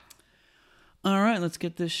right, let's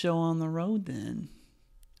get this show on the road then.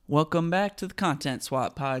 Welcome back to the Content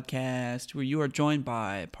Swap Podcast, where you are joined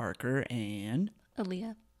by Parker and...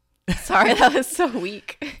 Aaliyah. Sorry, that was so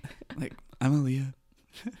weak. Like, I'm Aaliyah.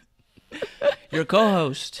 You're a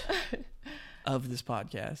co-host of this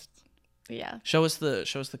podcast. Yeah. Show us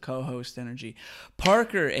the co-host energy.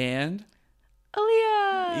 Parker and...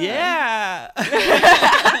 Aaliyah. Yeah!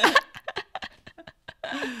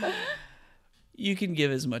 You can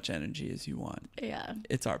give as much energy as you want. Yeah.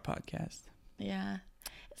 It's our podcast. Yeah.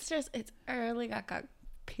 It's early. I got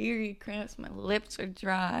period cramps. My lips are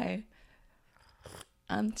dry.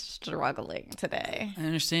 I'm struggling today. I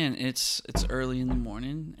understand. It's early in the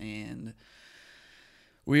morning, and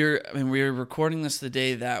we're recording this the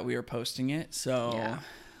day that we are posting it. So,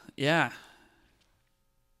 yeah.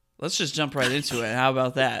 Let's just jump right into it. How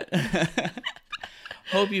about that?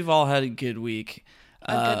 Hope you've all had a good week.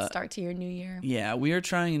 A good start to your new year. Yeah, we are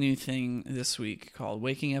trying a new thing this week called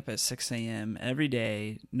waking up at 6 a.m. every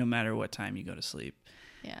day, no matter what time you go to sleep.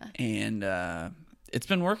 Yeah. And it's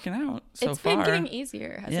been working out so far. It's been getting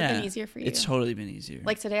easier. Has it been easier for you? It's totally been easier.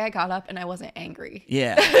 Like today I got up and I wasn't angry.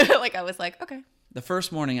 Yeah. Like I was like, okay. The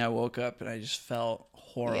first morning I woke up and I just felt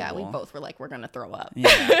horrible. Yeah, we both were like, we're going to throw up.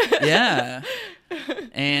 Yeah.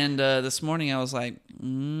 And this morning I was like,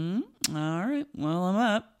 all right, well, I'm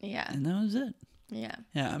up. Yeah. And that was it. Yeah.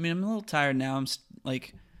 Yeah, I mean, I'm a little tired now. I'm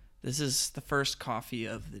like, this is the first coffee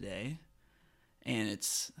of the day, and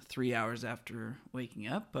it's 3 hours after waking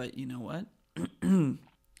up, but you know what? I'm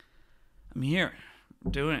here.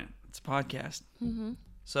 I'm doing it. It's a podcast. Mm-hmm.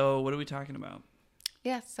 So what are we talking about?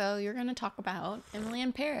 Yeah, so you're going to talk about Emily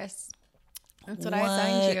in Paris. That's what I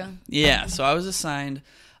assigned you. Yeah, so I was assigned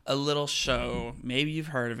a little show, maybe you've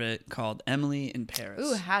heard of it, called Emily in Paris.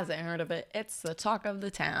 Ooh, hasn't heard of it. It's the talk of the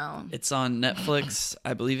town. It's on Netflix.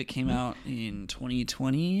 I believe it came out in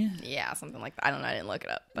 2020. Yeah, something like that. I don't know. I didn't look it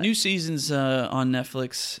up. But. New season's on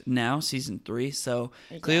Netflix now, season 3. So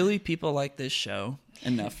clearly people like this show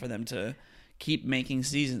enough for them to keep making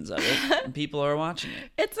seasons of it. And people are watching it.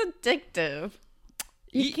 It's addictive.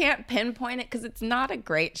 You can't pinpoint it because it's not a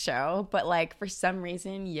great show, but like for some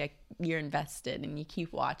reason you're invested and you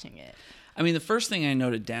keep watching it. I mean, the first thing I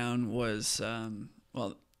noted down was,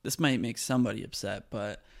 well, this might make somebody upset,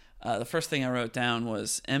 but the first thing I wrote down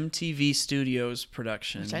was MTV Studios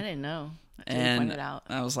production. Which I didn't know. And point it out.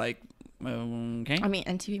 I was like, okay. I mean,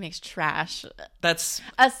 MTV makes trash. That's...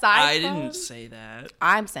 I didn't say that.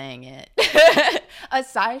 I'm saying it.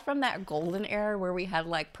 Aside from that golden era where we had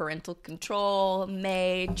like Parental Control,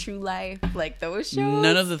 Made, True Life, like those shows.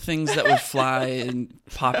 None of the things that would fly in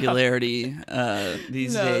popularity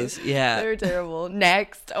these days. Yeah. They're terrible.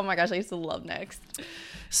 Next. Oh my gosh, I used to love Next.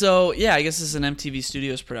 So, yeah, I guess this is an MTV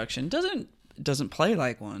Studios production. Doesn't play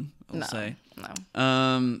like one, I'll say.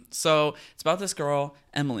 No. So it's about this girl,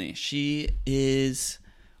 Emily. She is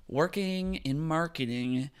working in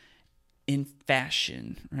marketing in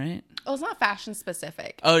fashion, right? Oh, it's not fashion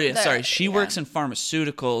specific. Oh, yeah, sorry. She works in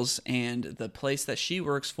pharmaceuticals, and the place that she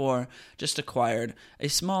works for just acquired a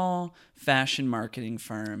small fashion marketing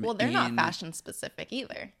firm. Well, they're not fashion specific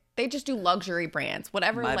either. They just do luxury brands,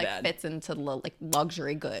 whatever fits into like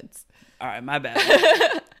luxury goods. All right, my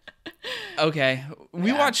bad. Okay,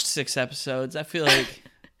 we watched 6 episodes. I feel like,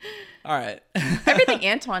 all right. Everything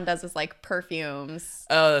Antoine does is like perfumes.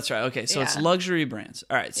 Oh, that's right. Okay, so it's luxury brands.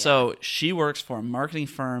 All right, so she works for a marketing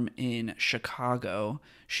firm in Chicago.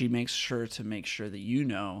 She makes sure that you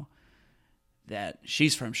know that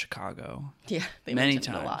she's from Chicago. Yeah, they many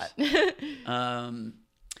mentioned times. A lot.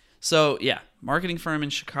 So, yeah, marketing firm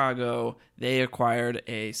in Chicago. They acquired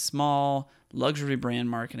a small luxury brand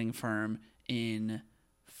marketing firm in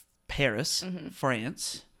Paris,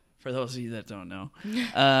 France. For those of you that don't know,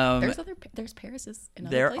 there's Parises in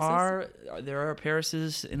other places. There are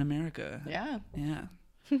Parises in America. Yeah.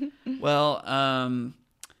 Well,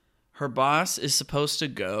 her boss is supposed to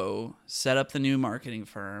go set up the new marketing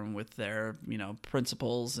firm with their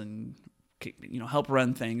principals and help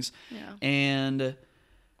run things. Yeah. And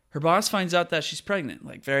her boss finds out that she's pregnant,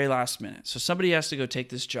 like very last minute. So somebody has to go take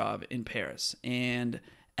this job in Paris, and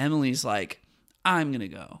Emily's like, I'm gonna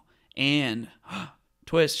go. And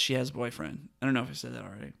twist, she has a boyfriend. I don't know if I said that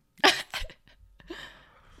already.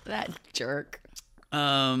 That jerk.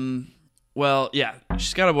 Well, yeah,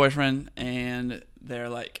 she's got a boyfriend, and they're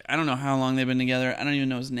like, I don't know how long they've been together. I don't even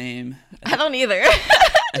know his name. I don't either.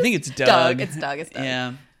 I think it's Doug. It's Doug.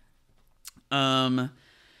 Yeah. And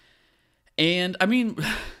I mean,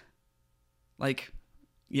 like,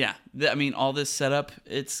 yeah, I mean, all this setup,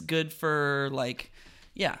 it's good for like,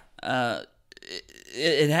 yeah,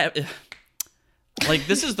 Like,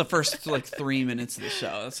 this is the first, like, 3 minutes of the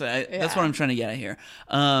show. So that's Yeah. what I'm trying to get at here.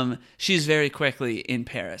 She's very quickly in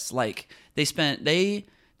Paris. Like, they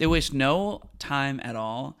waste no time at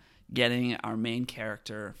all getting our main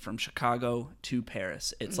character from Chicago to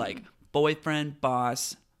Paris. It's like boyfriend,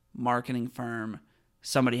 boss, marketing firm,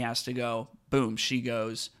 somebody has to go. Boom, she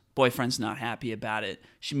goes. Boyfriend's not happy about it.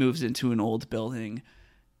 She moves into an old building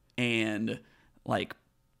and, like,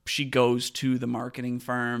 she goes to the marketing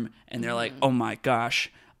firm and they're like, oh my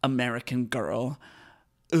gosh, American girl.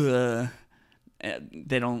 Ugh.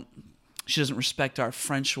 She doesn't respect our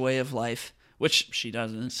French way of life, which she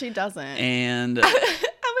doesn't. She doesn't. And I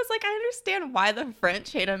was like, I understand why the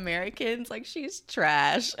French hate Americans. Like, she's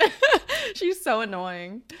trash. She's so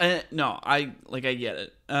annoying. no, I get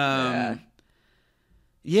it.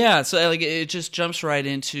 Yeah, so like it just jumps right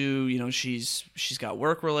into, you know, she's got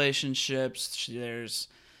work relationships. There's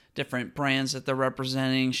different brands that they're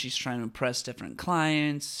representing. She's trying to impress different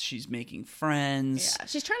clients. She's making friends. Yeah,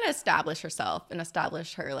 she's trying to establish herself and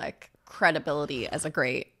establish her, like, credibility as a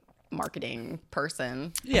great marketing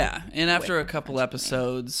person. Yeah, and after a couple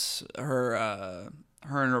episodes, her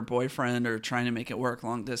and her boyfriend are trying to make it work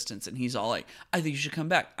long distance, and he's all like, I think you should come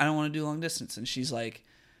back. I don't want to do long distance. And she's like,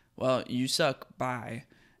 well, you suck. Bye.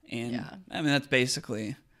 And Yeah. I mean, that's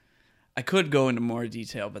basically, I could go into more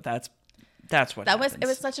detail, but that's what happens. It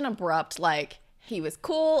was such an abrupt, like, he was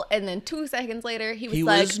cool, and then 2 seconds later, he He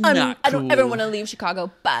like, was not I don't ever cool. want to leave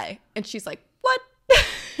Chicago. Bye. And she's like, what?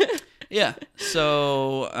 Yeah.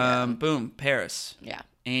 So, boom, Paris. Yeah.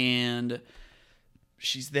 And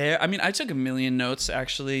she's there. I mean, I took a million notes,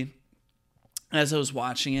 actually, as I was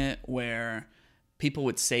watching it, where people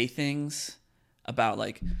would say things about,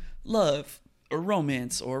 like, love or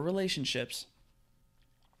romance or relationships.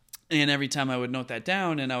 And every time I would note that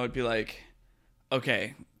down, and I would be like,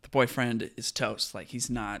 okay, the boyfriend is toast. Like, he's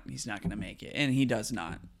not going to make it. And he does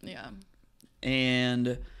not. Yeah.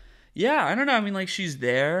 And yeah, I don't know. I mean, like, she's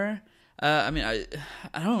there. I mean, I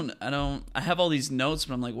have all these notes,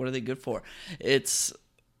 but I'm like, what are they good for? It's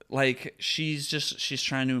like, she's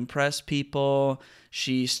trying to impress people.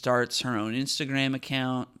 She starts her own Instagram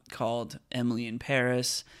account called Emily in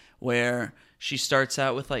Paris, where she starts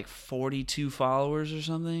out with like 42 followers or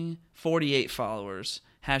something, 48 followers,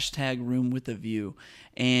 #room with a view.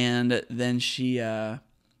 And then she,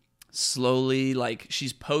 slowly, like,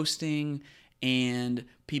 she's posting and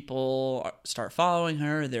people start following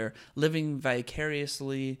her. They're living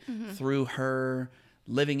vicariously through her,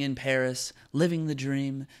 living in Paris, living the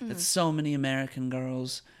dream that so many American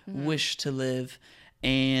girls wish to live.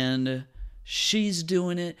 And she's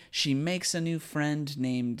doing it. She makes a new friend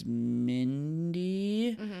named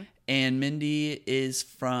Mindy. And Mindy is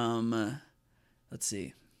from, let's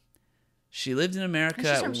see. She lived in America She's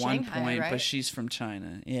at from one Shanghai, point, right? but she's from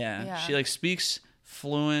China. Yeah. Yeah. She, like, speaks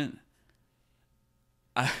fluent,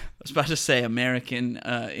 I was about to say American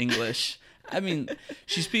English. I mean,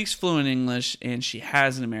 she speaks fluent English, and she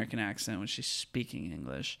has an American accent when she's speaking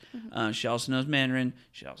English. She also knows Mandarin.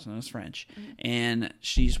 She also knows French. And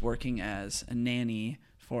she's working as a nanny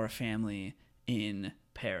for a family in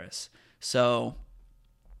Paris. So,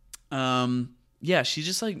 yeah, she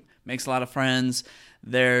just, like, makes a lot of friends.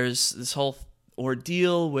 There's this whole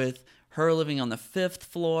ordeal with her living on the 5th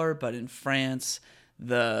floor, but in France,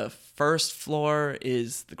 the first floor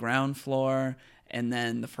is the ground floor, and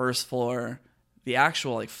then the first floor, the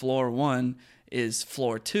actual, like, floor 1 is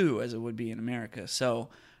floor 2, as it would be in America. So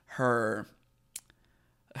her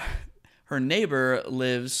neighbor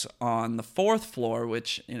lives on the 4th floor,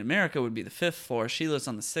 which in America would be the 5th floor. She lives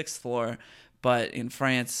on the 6th floor, but in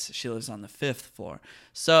France, she lives on the 5th floor.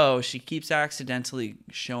 So she keeps accidentally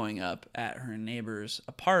showing up at her neighbor's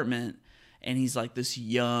apartment, and he's like this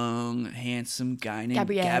young, handsome guy named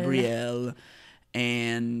Gabriel.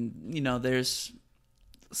 And, you know, there's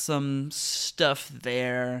some stuff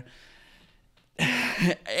there.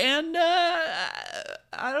 And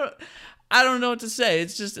I don't know what to say.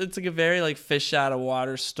 It's like a very, like, fish out of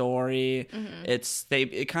water story.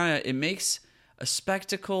 It makes a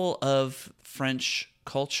spectacle of French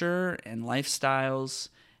culture and lifestyles,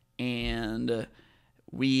 and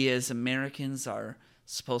we as Americans are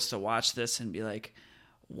supposed to watch this and be like,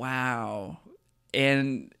 wow.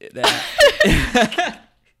 And that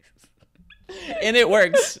and it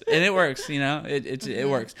works, you know. It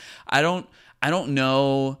works. I don't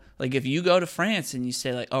know, like, if you go to France and you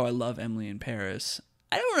say, like, oh, I love Emily in Paris,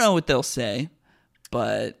 I don't know what they'll say,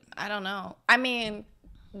 but I don't know. I mean,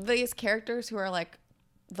 these characters who are, like,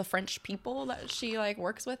 the French people that she, like,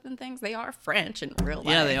 works with and things, they are French in real life.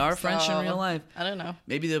 yeah, they are French in so, real life. I don't know.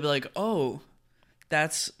 Maybe they'll be like, oh,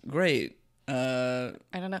 that's great.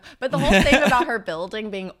 I don't know. But the whole thing about her building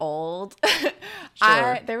being old,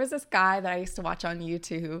 Sure. there was this guy that I used to watch on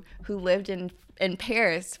YouTube who lived in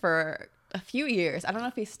Paris for a few years. I don't know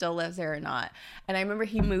if he still lives there or not. And I remember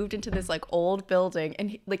he moved into this like old building,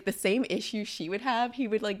 and like the same issue she would have, he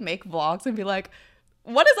would like make vlogs and be like,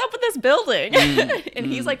 what is up with this building? And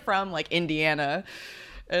he's like from like Indiana,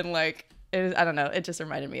 and like I don't know, it just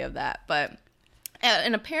reminded me of that. But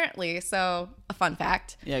and apparently, so a fun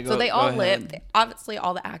fact. Yeah, so they all ahead. lived. Obviously,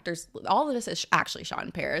 all the actors, all of this is actually shot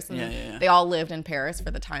in Paris. And Yeah. they all lived in Paris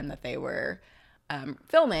for the time that they were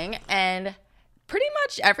filming. And pretty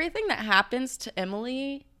much everything that happens to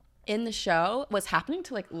Emily in the show was happening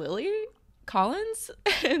to like Lily Collins.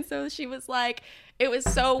 And so she was like, it was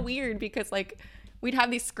so weird because like we'd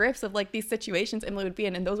have these scripts of like these situations Emily would be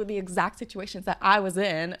in, and those were the exact situations that I was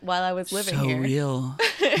in while I was living here. So real.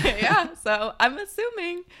 Yeah, so I'm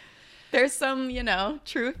assuming there's some,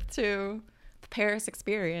 truth to the Paris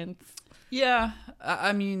experience. Yeah,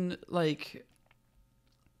 I mean, like,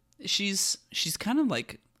 she's kind of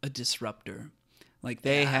like a disruptor. Like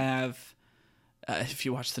they have, if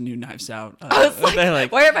you watch the new Knives Out, I was like, they're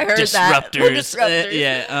like, where have I heard that? disruptors.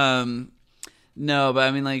 Yeah. No, but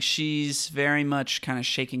I mean, like, she's very much kind of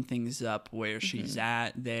shaking things up where she's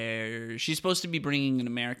at there. She's supposed to be bringing an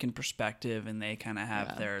American perspective, and they kind of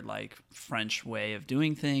have their, like, French way of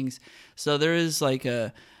doing things. So there is, like,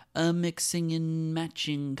 a mixing and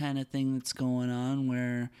matching kind of thing that's going on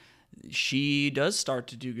where she does start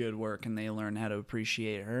to do good work, and they learn how to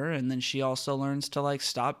appreciate her. And then she also learns to, like,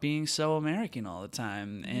 stop being so American all the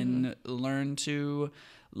time and learn to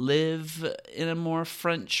live in a more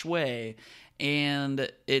French way.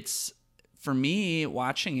 And it's, for me,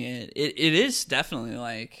 watching it is definitely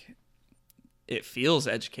like, it feels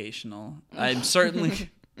educational. I'm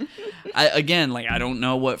certainly, I don't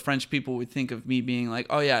know what French people would think of me being like,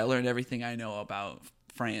 oh yeah, I learned everything I know about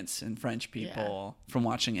France and French people from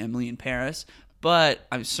watching Emily in Paris. But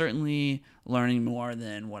I'm certainly learning more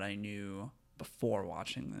than what I knew before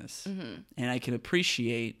watching this. And I can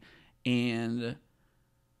appreciate and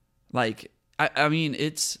like, I mean,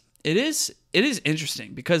 it is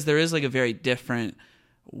interesting because there is like a very different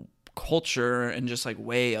culture and just like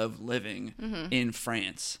way of living in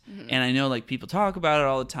France. And I know like people talk about it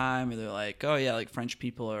all the time, or they're like, oh yeah, like French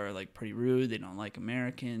people are like pretty rude. They don't like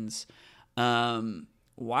Americans.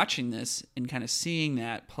 Watching this and kind of seeing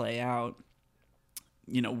that play out,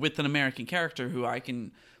 with an American character who I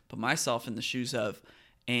can put myself in the shoes of,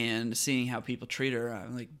 and seeing how people treat her,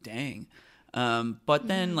 I'm like, dang. But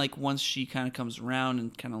then like once she kind of comes around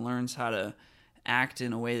and kind of learns how to act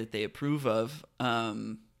in a way that they approve of,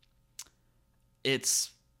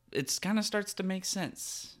 it's kind of starts to make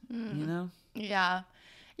sense, Yeah.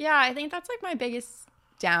 I think that's like my biggest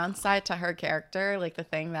downside to her character. Like the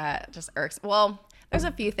thing that just irks. Well, there's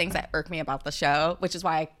a few things that irk me about the show, which is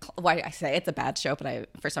why I say it's a bad show, but I,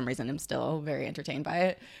 for some reason, am still very entertained by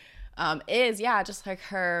it. Just like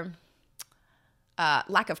her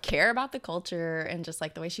lack of care about the culture, and just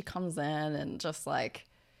like the way she comes in, and just like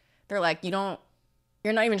they're like, you're not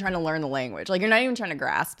even trying to learn the language, like you're not even trying to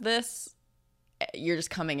grasp this, you're just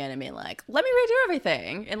coming in and being like, let me redo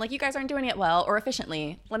everything, and like you guys aren't doing it well or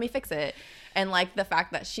efficiently, let me fix it. And like the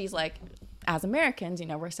fact that she's like, as Americans,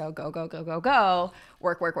 we're so go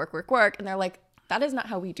work, and they're like, that is not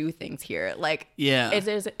how we do things here. Like,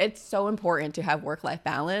 it's so important to have work-life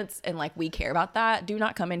balance, and like we care about that. Do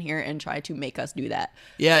not come in here and try to make us do that.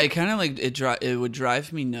 Yeah, it kind of like it would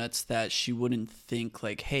drive me nuts that she wouldn't think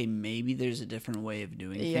like, hey, maybe there's a different way of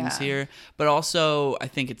doing things here. But also, I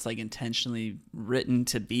think it's like intentionally written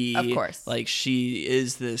to be, of course, like she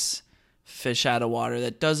is this fish out of water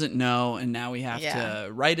that doesn't know, and now we have to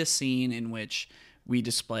write a scene in which we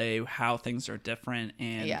display how things are different,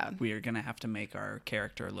 and we are going to have to make our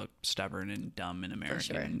character look stubborn and dumb and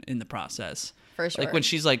American in the process. For sure. Like when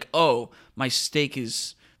she's like, oh, my steak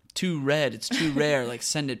is too red, it's too rare, like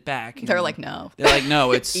send it back. And they're like, no. They're like,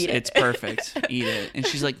 no, it's it's perfect. Eat it. And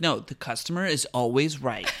she's like, no, the customer is always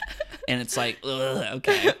right. And it's like, ugh,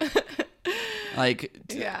 okay.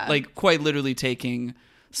 Like quite literally taking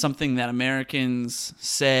something that Americans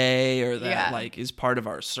say, or that like is part of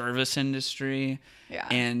our service industry,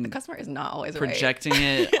 and the customer is not always projecting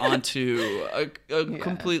it onto a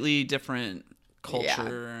completely different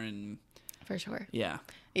culture, and for sure. No,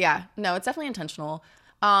 it's definitely intentional.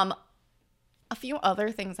 A few other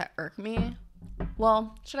things that irk me.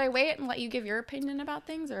 Well, should I wait and let you give your opinion about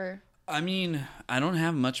things, or? I mean, I don't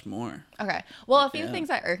have much more. Okay. Well, a few things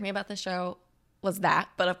that irk me about the show was that,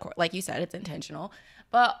 but of course, like you said, it's intentional.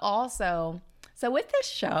 But also, so with this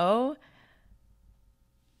show,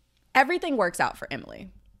 everything works out for Emily.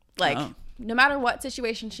 Like, no matter what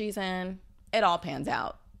situation she's in, it all pans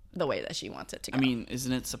out the way that she wants it to go. I mean,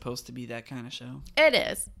 isn't it supposed to be that kind of show? It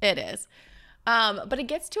is. But it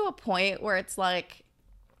gets to a point where it's like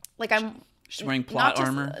I'm She's wearing plot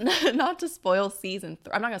armor. Not to spoil season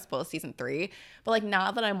 3. I'm not going to spoil season 3, but like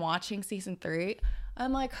now that I'm watching season 3,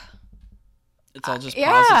 I'm like, it's all just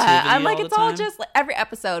positivity. I'm like, all it's all just like every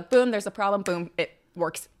episode, boom, there's a problem, boom, it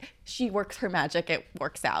works. She works her magic, it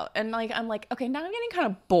works out. And like, I'm like, okay, now I'm getting kind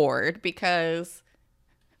of bored because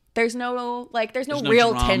there's no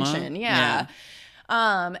real drama. tension. Yeah.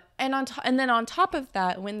 And then on top of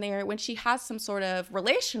that, when she has some sort of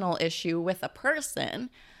relational issue with a person,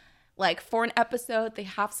 like for an episode, they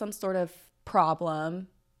have some sort of problem.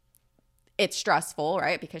 It's stressful,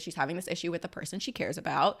 right? Because she's having this issue with the person she cares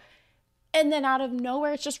about. And then out of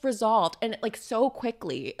nowhere, it's just resolved. And like so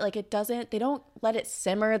quickly, like they don't let it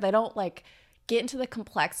simmer. They don't like get into the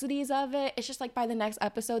complexities of it. It's just like by the next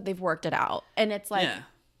episode, they've worked it out. And it's like,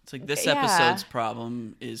 it's like this episode's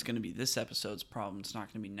problem is going to be this episode's problem. It's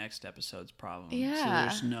not going to be next episodede's problem. Yeah. So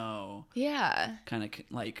there's no kind of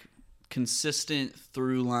like consistent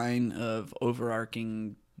through line of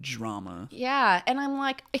overarching drama. Yeah. And I'm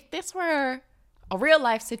like, if this were a real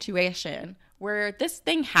life situation where this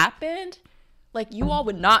thing happened, like you all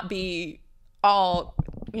would not be all,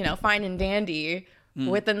 fine and dandy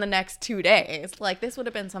within the next 2 days. Like this would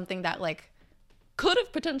have been something that like could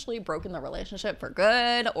have potentially broken the relationship for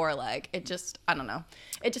good, or like it just, I don't know.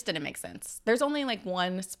 It just didn't make sense. There's only like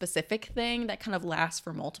one specific thing that kind of lasts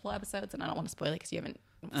for multiple episodes, and I don't want to spoil it because you haven't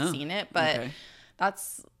seen it, but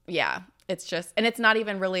it's just, and it's not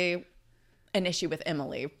even really an issue with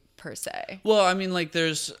Emily per se. Well, I mean, like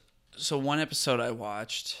so one episode I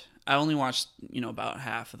only watched, about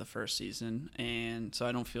half of the first season, and so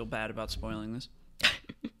I don't feel bad about spoiling this.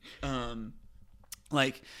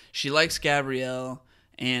 Like she likes Gabrielle,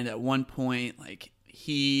 and at one point, like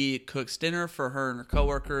he cooks dinner for her and her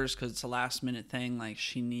coworkers because it's a last minute thing. Like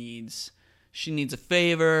she needs a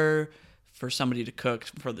favor for somebody to cook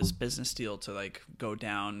for this business deal to like go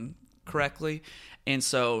down correctly, and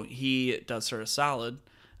so he does her a solid.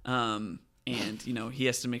 And he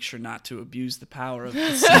has to make sure not to abuse the power of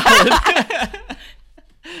the salad.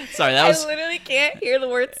 Sorry, I literally can't hear the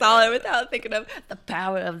word solid without thinking of the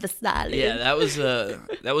power of the salad. Yeah, that was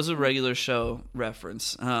a regular show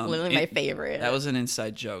reference. Literally my favorite. That was an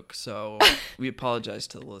inside joke, so we apologize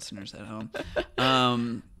to the listeners at home.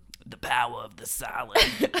 The power of the salad.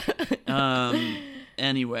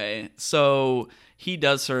 Anyway, so he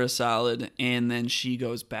does her a solid, and then she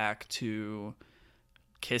goes back to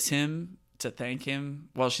kiss him to thank him.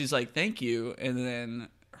 Well, she's like, "Thank you," and then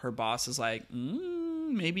her boss is like,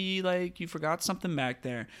 maybe like you forgot something back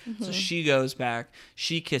there. Mm-hmm. So she goes back,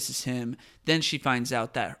 she kisses him. Then she finds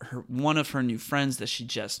out that one of her new friends that she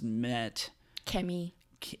just met, Kemi.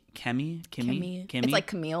 Kemi. It's like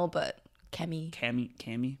Camille, but Kemi.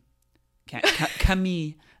 Kemi.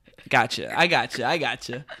 Gotcha. I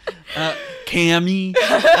gotcha. Cami.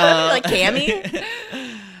 Like Cami?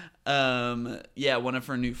 One of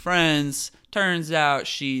her new friends. Turns out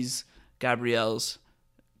she's Gabrielle's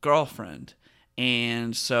girlfriend.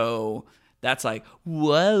 And so that's like,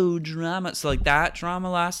 whoa, drama. So like that drama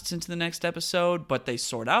lasts into the next episode, but they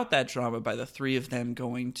sort out that drama by the three of them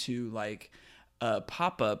going to like a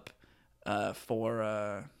pop-up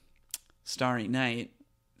for Starry Night.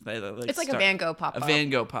 It's like a Van Gogh pop-up. A Van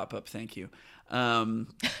Gogh pop-up, thank you.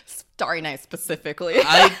 Starry Night specifically.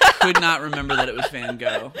 I could not remember that it was Van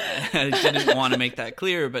Gogh. I didn't want to make that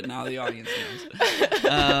clear, but now the audience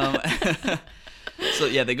knows. So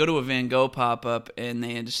yeah, they go to a Van Gogh pop-up, and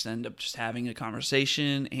they just end up just having a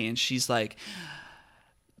conversation, and she's like,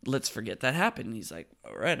 let's forget that happened. And he's like,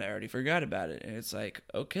 all right, I already forgot about it. And it's like,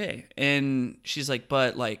 okay. And she's like,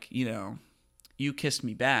 but like, you kissed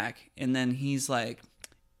me back. And then he's like,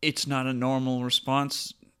 it's not a normal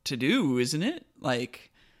response to do, isn't it?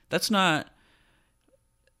 Like, that's not,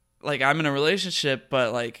 like, I'm in a relationship,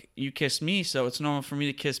 but like, you kissed me, so it's normal for me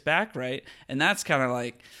to kiss back, right? And that's kind of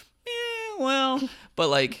like, well, but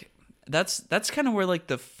like that's kind of where like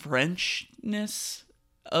the Frenchness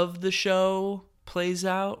of the show plays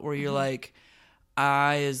out, where you're like,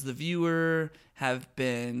 I as the viewer have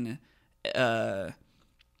been I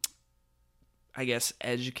guess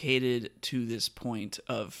educated to this point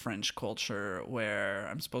of French culture where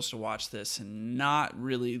I'm supposed to watch this and not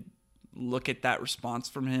really look at that response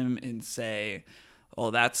from him and say, oh,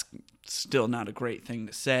 that's still not a great thing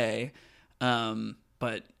to say.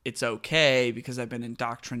 But it's okay because I've been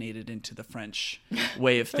indoctrinated into the French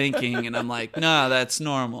way of thinking. And I'm like, no, that's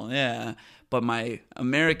normal. Yeah. But my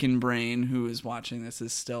American brain who is watching this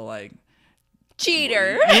is still like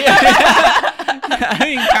cheater. I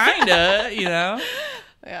mean, kinda, you know.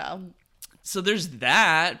 Yeah. So there's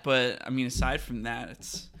that, but I mean, aside from that,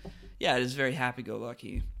 it is very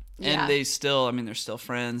happy-go-lucky. Yeah. And they still, I mean, they're still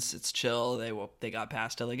friends. It's chill. They got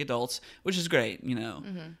past it like adults, which is great, you know,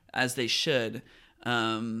 as they should.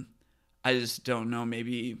 I just don't know.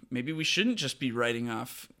 Maybe we shouldn't just be writing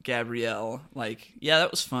off Gabrielle. Like, yeah,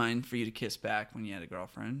 that was fine for you to kiss back when you had a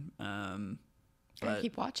girlfriend. But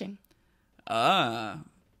keep watching. Yeah,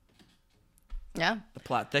 The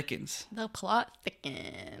plot thickens. The plot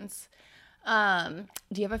thickens. Do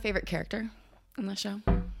you have a favorite character in the show?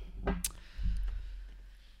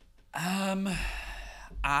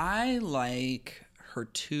 I like her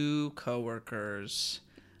two coworkers.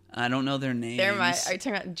 I don't know their names. Are you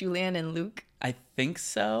talking about Julianne and Luke? I think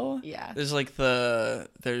so. Yeah. There's like the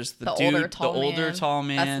dude, older tall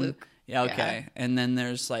man. man. That's Luke. Yeah, okay. Yeah. And then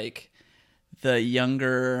there's like the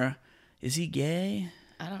younger. Is he gay?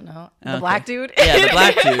 I don't know. The black dude. Yeah, the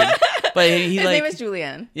black dude. But his name is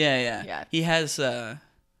Julian. Yeah. He has a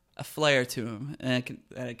flair to him, and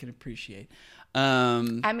I can appreciate.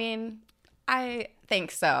 I mean, I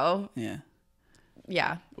think so. Yeah.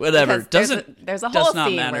 Yeah. Whatever. There's a whole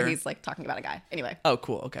scene matter. where he's like talking about a guy. Anyway. Oh,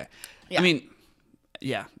 cool. Okay. Yeah. I mean,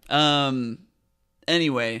 yeah.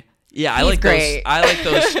 Anyway, yeah, He's great. I like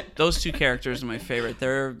those two characters are my favorite.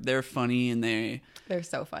 They're funny and they're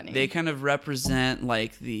so funny. They kind of represent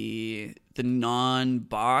like the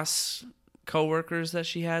non-boss coworkers that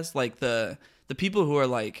she has, like the people who are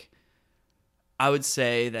like, I would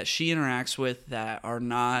say that she interacts with that are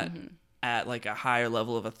not at like a higher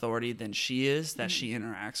level of authority than she is, that she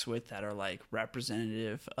interacts with that are like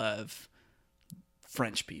representative of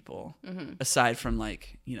French people, aside from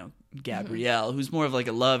like, you know, Gabrielle, who's more of like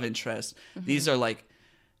a love interest. These are like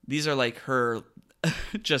her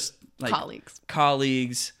just like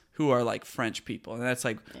colleagues who are like French people, and that's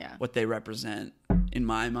like what they represent in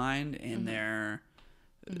my mind, and they're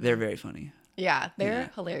very funny. Yeah,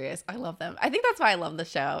 they're hilarious. I love them. I think that's why I love the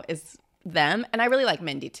show, is them, and I really like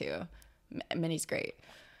Mindy too. Mindy's great.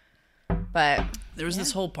 But there was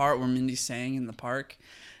this whole part where Mindy sang in the park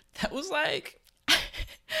that was like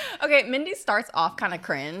okay, Mindy starts off kind of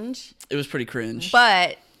cringe. It was pretty cringe,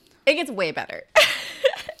 but it gets way better.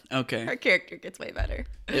 Okay, her character gets way better.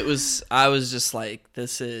 I was just like,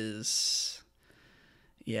 this is,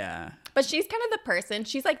 yeah. But she's kind of the person.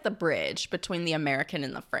 She's like the bridge between the American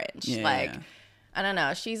and the French. Yeah. Like, I don't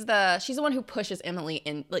know. She's the one who pushes Emily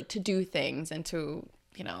in, like, to do things and to,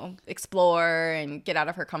 you know, explore and get out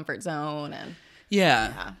of her comfort zone. And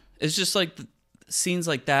yeah. It's just like scenes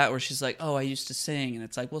like that where she's like, oh, I used to sing, and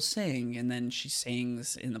it's like, well, sing. And then she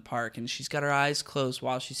sings in the park, and she's got her eyes closed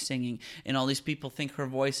while she's singing, and all these people think her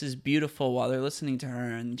voice is beautiful while they're listening to her,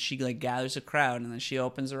 and she like gathers a crowd, and then she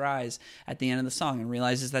opens her eyes at the end of the song and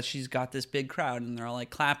realizes that she's got this big crowd, and they're all like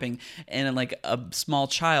clapping, and like a small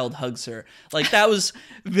child hugs her. Like, that was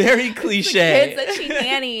very cliche. Kids that she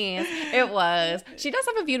nannies. It was. She does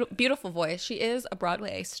have a beautiful voice. She is a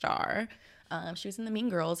Broadway star. She was in the Mean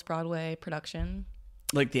Girls Broadway production.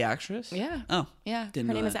 Like the actress? Yeah. Oh. Yeah. Her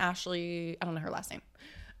name is Ashley. I don't know her last name.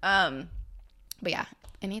 But yeah.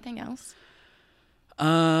 Anything else?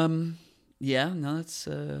 Yeah, no, that's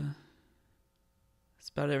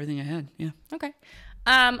about everything I had. Yeah. Okay.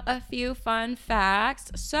 A few fun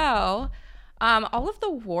facts. So, all of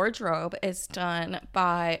the wardrobe is done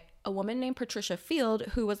by a woman named Patricia Field,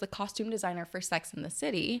 who was the costume designer for Sex and the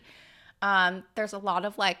City. There's a lot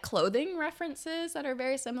of like clothing references that are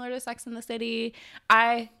very similar to Sex and the City.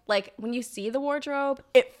 I like when you see the wardrobe,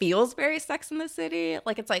 it feels very Sex and the City.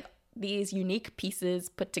 Like, it's like these unique pieces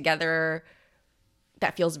put together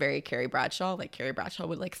that feels very Carrie Bradshaw. Like, Carrie Bradshaw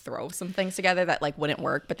would like throw some things together that like wouldn't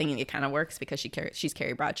work, but then it kind of works because she's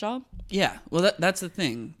Carrie Bradshaw. Yeah. Well, that's the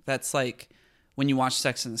thing. That's like, when you watch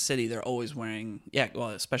Sex and the City, they're always wearing,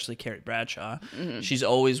 especially Carrie Bradshaw. She's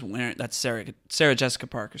always wearing, that's Sarah Jessica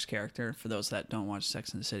Parker's character, for those that don't watch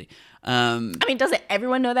Sex and the City. I mean, doesn't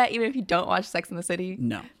everyone know that, even if you don't watch Sex and the City?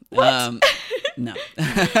 No. What? No.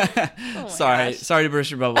 Oh sorry to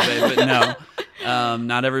burst your bubble, babe, but no.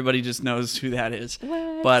 Not everybody just knows who that is.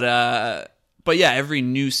 What? But yeah, every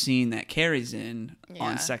new scene that Carrie's in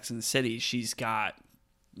on Sex and the City, she's got,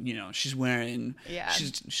 you know, she's wearing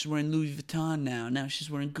she's wearing Louis Vuitton now. Now she's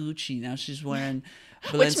wearing Gucci. Now she's wearing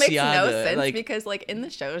Balenciaga. Which makes no sense, because like in the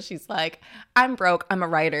show she's like, I'm broke, I'm a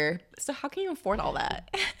writer. So how can you afford all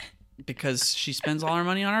that? Because she spends all her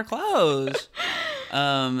money on her clothes.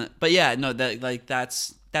 But yeah, no,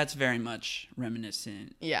 that's very much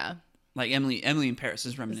reminiscent. Yeah. Like Emily in Paris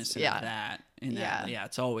is reminiscent of that. In that,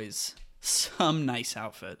 it's always some nice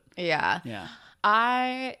outfit. Yeah. Yeah.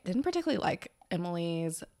 I didn't particularly like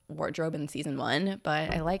Emily's wardrobe in season 1,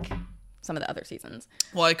 but I like some of the other seasons.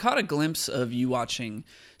 Well, I caught a glimpse of you watching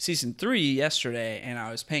season 3 yesterday, and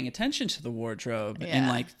I was paying attention to the wardrobe and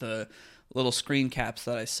like the little screen caps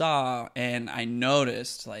that I saw, and I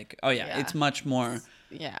noticed like, oh yeah. It's much more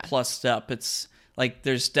plussed up. It's like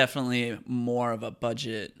there's definitely more of a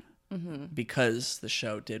budget because the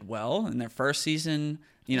show did well in their first season.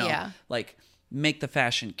 You know, like make the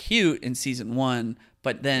fashion cute in season 1.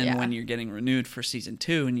 But then when you're getting renewed for season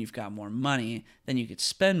 2 and you've got more money, then you could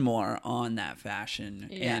spend more on that fashion.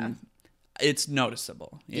 Yeah. And it's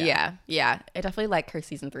noticeable. Yeah. I definitely like her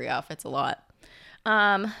season 3 outfits a lot.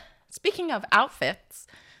 Speaking of outfits,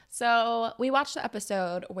 so we watched the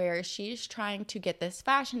episode where she's trying to get this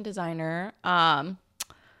fashion designer.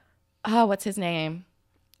 What's his name?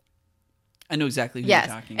 I know exactly who you're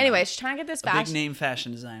talking about. Anyway, she's trying to get this big name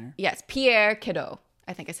fashion designer. Yes, Pierre Cadeau,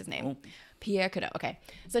 I think is his name. Oh. Pierre Cadeau. Okay.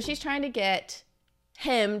 So she's trying to get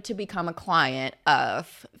him to become a client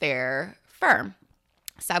of their firm,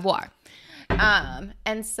 Savoir.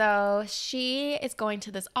 And so she is going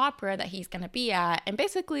to this opera that he's going to be at, and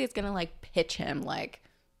basically it's going to like pitch him like,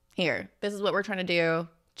 here, this is what we're trying to do.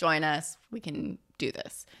 Join us. We can do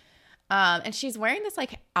this. And she's wearing this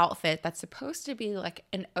like outfit that's supposed to be like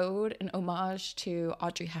an homage to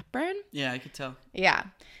Audrey Hepburn. Yeah, I could tell. Yeah.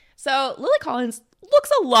 So Lily Collins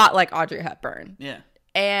looks a lot like Audrey Hepburn. Yeah.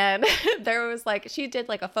 And there was like, she did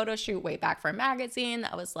like a photo shoot way back for a magazine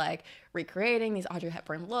that was like recreating these Audrey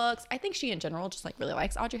Hepburn looks. I think she in general just like really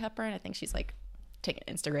likes Audrey Hepburn. I think she's like taking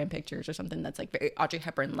Instagram pictures or something that's like very Audrey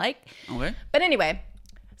Hepburn like. Okay. But anyway,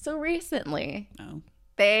 so recently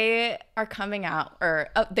they are coming out, or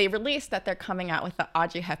they released that they're coming out with the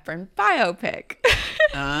Audrey Hepburn biopic.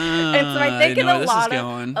 And so I think in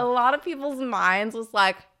a lot of people's minds was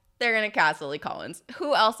like, they're going to cast Lily Collins.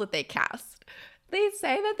 Who else would they cast? They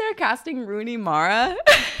say that they're casting Rooney Mara.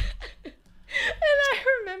 And I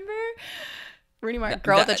remember Rooney Mara,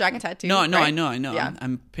 girl with the dragon tattoo. No, right? I know. Yeah.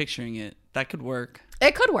 I'm picturing it. That could work.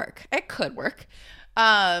 It could work.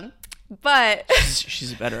 But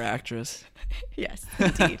she's a better actress. Yes,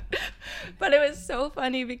 indeed. But it was so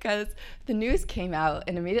funny because the news came out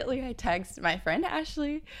and immediately I text my friend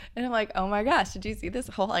Ashley and I'm like, oh my gosh, did you see this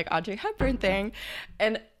whole like Audrey Hepburn thing?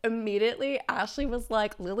 And immediately Ashley was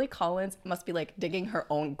like, Lily Collins must be like digging her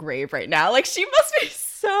own grave right now. Like she must be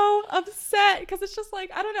so upset because it's just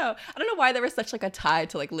like, I don't know why there was such like a tie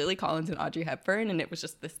to like Lily Collins and Audrey Hepburn, and it was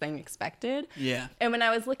just this thing expected. Yeah. And when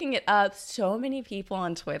I was looking it up, so many people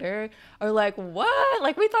on Twitter are like, what?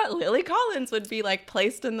 Like we thought Lily Collins would be like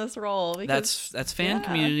placed in this role. Because, that's fan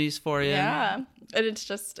communities for you. Yeah. And it's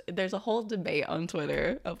just, there's a whole debate on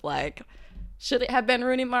Twitter of like, should it have been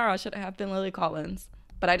Rooney Mara? Should it have been Lily Collins?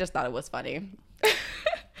 But I just thought it was funny.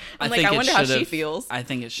 I wonder how she feels. I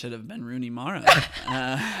think it should have been Rooney Mara.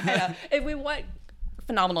 I know. If we want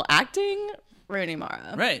phenomenal acting, Rooney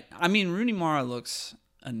Mara. Right. I mean, Rooney Mara looks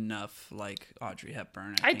enough like Audrey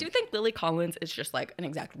Hepburn. I do think Lily Collins is just like an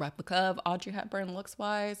exact replica of Audrey Hepburn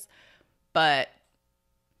looks-wise. But,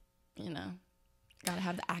 you know, gotta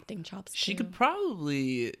have the acting chops She too. could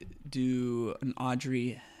probably do an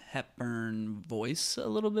Audrey Hepburn voice a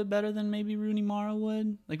little bit better than maybe Rooney Mara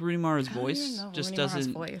would. Like Rooney Mara's voice just Rooney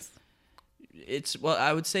doesn't. Mara's voice. It's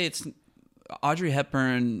I would say it's Audrey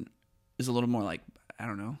Hepburn is a little more like, I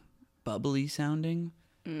don't know, bubbly sounding.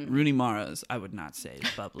 Rooney Mara's I would not say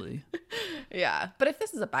is bubbly. Yeah, but if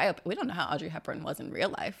this is a biopic, we don't know how Audrey Hepburn was in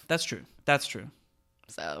real life. That's true.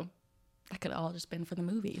 So that could all just been for the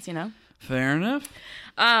movies, you know? Fair enough.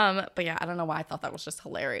 But yeah, I don't know why I thought that was just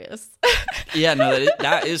hilarious. Yeah, no,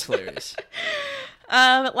 that is hilarious.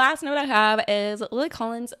 Last note I have is Lily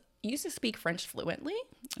Collins used to speak French fluently,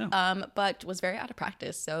 but was very out of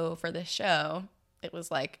practice. So for this show, it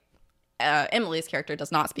was like Emily's character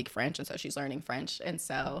does not speak French, and so she's learning French. And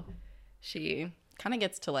so she kind of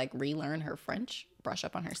gets to like relearn her French, brush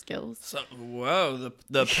up on her skills. So, whoa,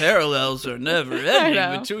 the parallels are never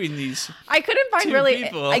ending between these. I couldn't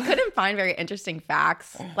find very interesting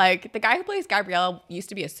facts. Like the guy who plays Gabrielle used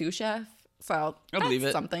to be a sous chef, so I believe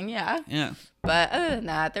it. Something, yeah. Yeah. But other than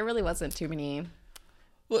that, there really wasn't too many.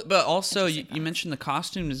 Well, but also, you mentioned the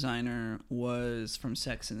costume designer was from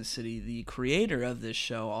Sex and the City. The creator of this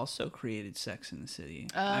show also created Sex and the City.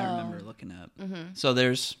 Oh. I remember looking up. Mm-hmm. So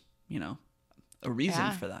there's, a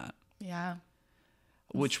reason for that. Yeah.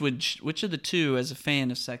 Which of the two, as a fan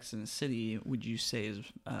of Sex and the City, would you say is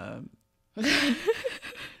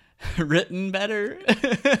written better?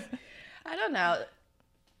 I don't know.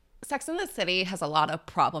 Sex and the City has a lot of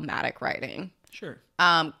problematic writing. Sure.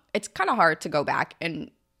 It's kind of hard to go back and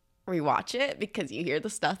rewatch it because you hear the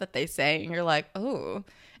stuff that they say and you're like, oh.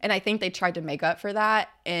 And I think they tried to make up for that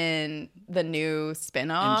in the new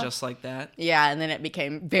spinoff. And Just Like That. Yeah, and then it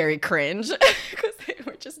became very cringe because they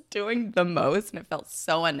were just doing the most and it felt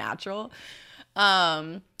so unnatural.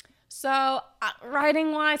 So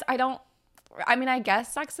writing wise, I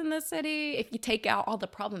guess Sex and the City, if you take out all the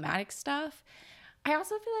problematic stuff, I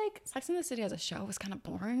also feel like Sex and the City as a show was kind of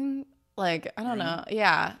boring. Like, I don't know.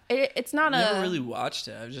 Yeah. It's not I never really watched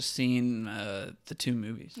it. I've just seen the 2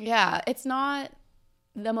 movies. Yeah, it's not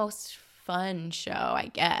the most fun show,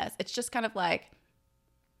 I guess. It's just kind of like,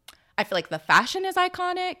 I feel like the fashion is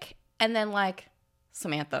iconic, and then like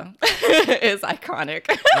Samantha is iconic.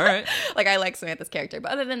 All right. Like, I like Samantha's character,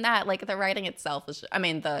 but other than that, like the writing itself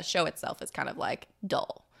the show itself is kind of like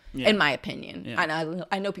dull, in my opinion. Yeah. And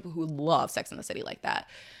I know people who love Sex and the City like that.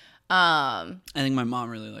 I think my mom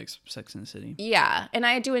really likes Sex and the City. Yeah, and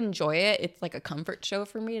I do enjoy it. It's like a comfort show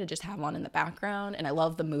for me to just have on in the background. And I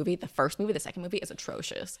love the movie. The first movie, the second movie is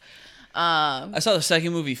atrocious. I saw the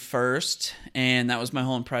second movie first, and that was my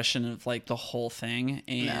whole impression of like the whole thing.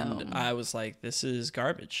 And I was like, this is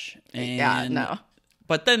garbage. And, yeah, no.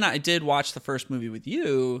 But then I did watch the first movie with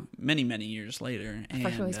you many, many years later. The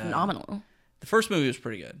first movie was phenomenal. The first movie was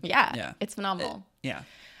pretty good. Yeah. It's phenomenal. Yeah.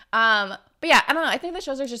 But yeah, I don't know. I think the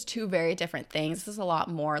shows are just 2 very different things. This is a lot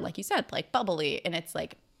more, like you said, like bubbly, and it's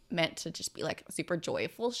like meant to just be like a super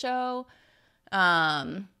joyful show.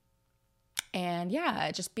 And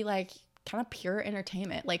yeah, just be like kind of pure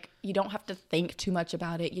entertainment. Like, you don't have to think too much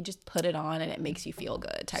about it. You just put it on and it makes you feel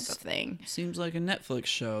good type of thing. Seems like a Netflix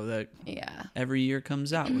show that every year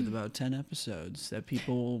comes out with about 10 episodes that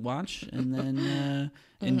people watch and then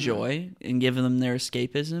enjoy and give them their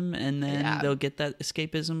escapism, and then they'll get that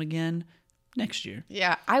escapism again next year.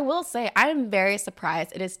 Yeah, I will say I'm very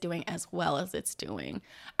surprised it is doing as well as it's doing.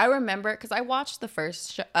 I remember because I watched the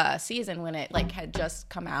first season when it like had just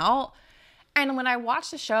come out. And when I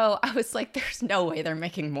watched the show, I was like, there's no way they're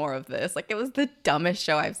making more of this. Like, it was the dumbest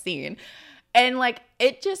show I've seen. And like,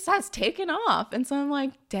 it just has taken off. And so I'm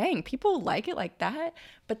like, dang, people like it like that.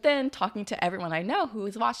 But then talking to everyone I know who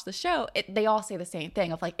has watched the show, they all say the same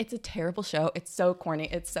thing of like, it's a terrible show. It's so corny.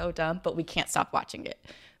 It's so dumb, but we can't stop watching it.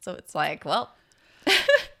 So it's like, well.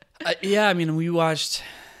 Yeah, I mean, we watched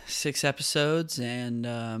 6 episodes, and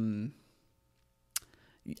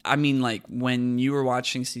I mean, like, when you were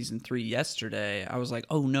watching season 3 yesterday, I was like,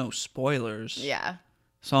 oh no, spoilers. Yeah.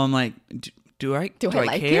 So I'm like, do I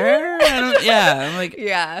like care? I'm like,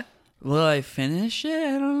 yeah. Will I finish it?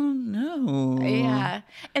 I don't know. Yeah.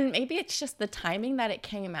 And maybe it's just the timing that it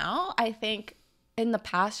came out. I think in the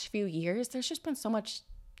past few years, there's just been so much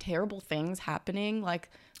terrible things happening, like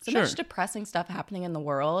so much depressing stuff happening in the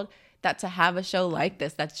world, that to have a show like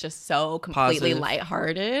this that's just so completely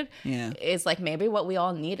lighthearted is like maybe what we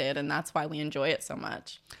all needed, and that's why we enjoy it so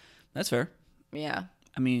much. That's fair. Yeah.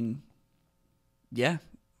 I mean, yeah,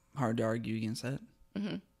 hard to argue against that.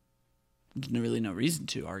 Mm-hmm. There's really no reason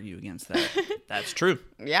to argue against that. That's true.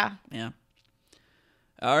 Yeah. Yeah.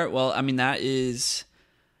 All right. Well, I mean, that is,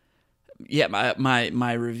 yeah,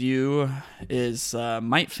 my review is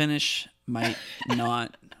might finish, might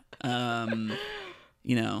not.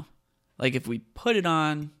 You know, like if we put it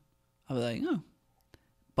on, I'll be like, oh.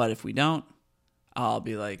 But if we don't, I'll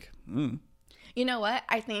be like, You know what?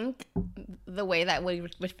 I think the way that we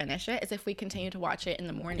would finish it is if we continue to watch it in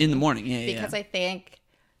the morning. In the morning, yeah. Because I think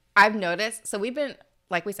I've noticed, so we've been,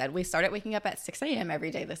 like we said, we started waking up at 6 a.m.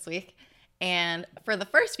 every day this week. And for the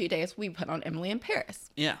first few days, we put on Emily in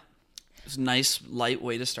Paris. Yeah. It's a nice, light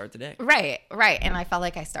way to start the day. Right. And I felt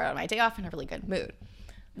like I started my day off in a really good mood.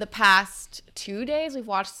 The past 2 days, we've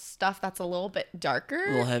watched stuff that's a little bit darker.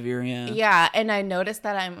 A little heavier, yeah. Yeah, and I noticed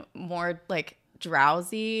that I'm more, like,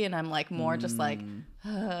 drowsy, and I'm, like, more just, like,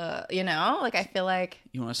 you know? Like, I feel like...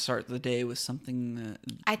 You want to start the day with something...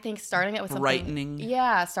 I think starting it with brightening. Something...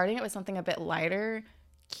 Yeah, starting it with something a bit lighter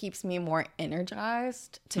keeps me more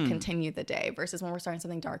energized to continue the day, versus when we're starting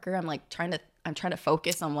something darker, I'm like trying to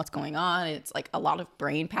focus on what's going on. It's like a lot of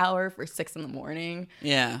brain power for 6 a.m.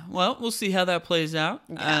 Yeah. Well, we'll see how that plays out.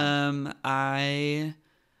 Yeah. I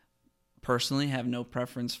personally have no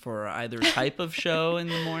preference for either type of show in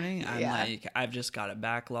the morning. I'm like, I've just got a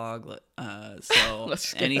backlog. So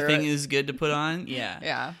anything is good to put on.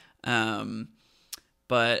 Yeah. Yeah.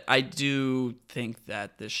 But I do think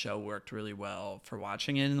that this show worked really well for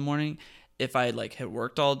watching it in the morning. If I had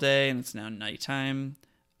worked all day and it's now nighttime,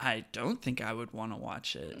 I don't think I would want to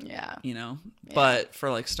watch it. Yeah. You know? Yeah. But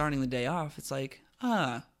for starting the day off, it's like,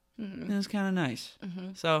 it was kind of nice. Mm-hmm.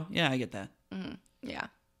 So, yeah, I get that. Mm-hmm. Yeah.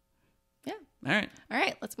 Yeah. All right. All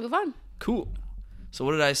right. Let's move on. Cool. So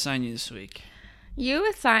what did I assign you this week? You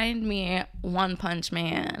assigned me One Punch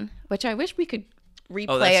Man, which I wish we could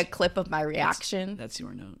replay that's- a clip of my reaction. That's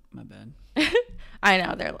your note. My bad. I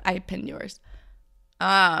know, I pinned yours.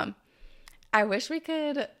 I wish we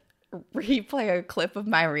could replay a clip of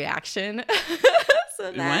my reaction.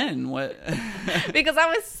 So that, When? What? because I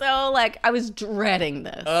was so like, I was dreading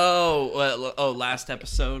this. Last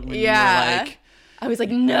episode when Yeah. you were like, I was like,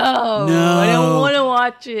 no, No. I don't want to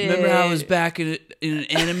watch it. remember how I was back in an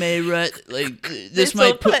anime rut? Like, this will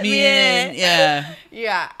might put me in. Yeah.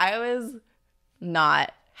 Yeah, I was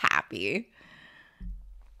not happy.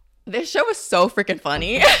 This show was so freaking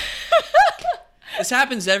funny. This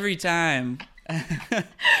happens every time. And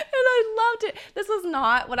I loved it. This was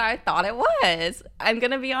not what I thought it was. I'm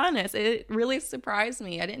going to be honest. It really surprised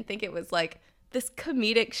me. I didn't think it was like this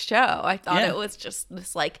comedic show. I thought Yeah. it was just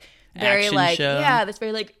this like very Action like, show. yeah, this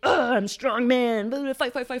very like, I'm a strong man.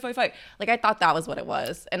 Fight. Like I thought that was what it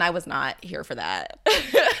was. And I was not here for that.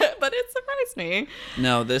 But it surprised me.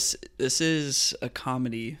 No, this is a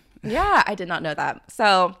comedy. Yeah, I did not know that.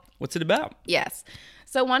 So, What's it about? yes.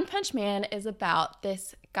 So One Punch Man is about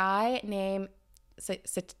this guy named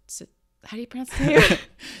how do you pronounce his name?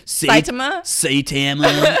 Saitama?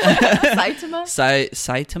 Saitama. Saitama?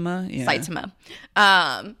 Saitama? Yeah.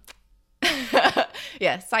 Saitama.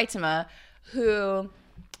 Yeah, Saitama, who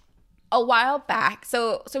a while back,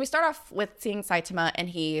 so we start off with seeing Saitama and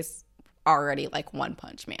he's already like One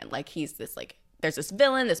Punch Man. Like he's this like, there's this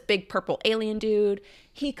villain, this big purple alien dude.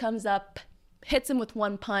 He comes up, hits him with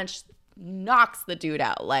one punch, knocks the dude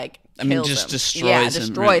out, like kills him.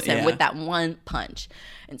 Destroys him Yeah. with that one punch.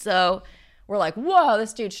 And so we're like, whoa,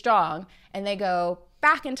 this dude's strong. And they go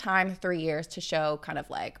back in time 3 years to show kind of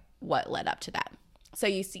like what led up to that. So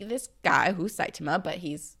you see this guy who's Saitama, but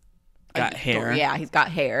he's Got hair. Yeah, he's got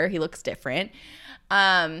hair. He looks different.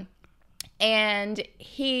 And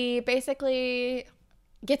he basically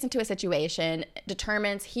gets into a situation,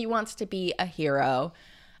 determines he wants to be a hero.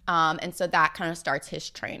 And so that kind of starts his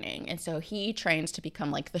training. And so he trains to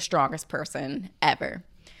become like the strongest person ever.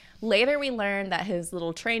 Later, we learned that his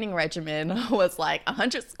little training regimen was like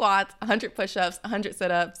 100 squats, 100 push-ups, 100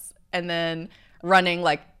 sit-ups, and then running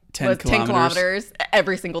like 10 kilometers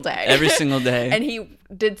every single day. Every single day. And he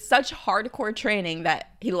did such hardcore training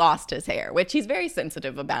that he lost his hair, which he's very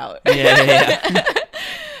sensitive about. Yeah.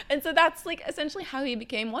 And so that's like essentially how he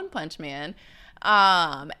became One Punch Man.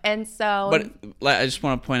 And so, But like, I just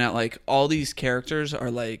want to point out, like, all these characters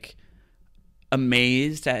are like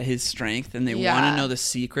amazed at his strength, and they want Yeah. to know the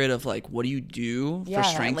secret of like, what do you do for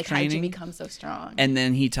strength like how did you training? become so strong? And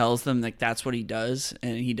then he tells them like that's what he does,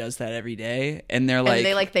 and he does that every day. And they're like, and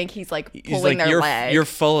they like think he's like he's pulling like, their leg. you're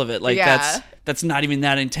full of it. Like Yeah. that's not even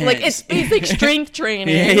that intense. Like it's basic strength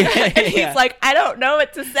training. Yeah. And he's like, I don't know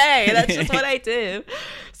what to say. That's just what I do.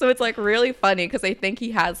 So it's like really funny because they think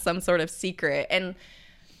he has some sort of secret. And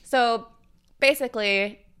so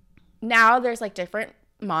basically now there's like different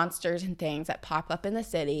monsters and things that pop up in the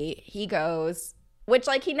city. He goes, which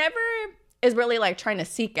like he never is really like trying to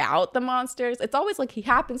seek out the monsters. It's always like he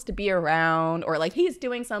happens to be around or like he's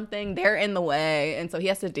doing something, they're in the way, and so he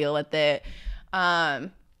has to deal with it.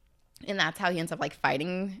 And that's how he ends up like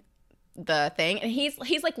fighting the thing. And he's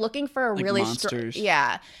like looking for a Like really monsters.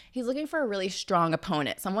 he's looking for a really strong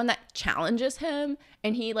opponent, someone that challenges him,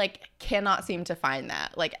 and he like cannot seem to find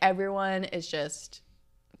that. Like everyone is just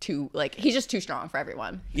too like he's just too strong for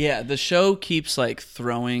everyone. Yeah, the show keeps like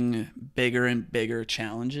throwing bigger and bigger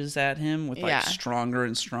challenges at him with like Yeah. stronger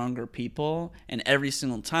and stronger people, and every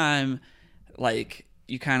single time, like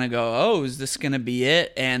you kind of go, "Oh, is this gonna be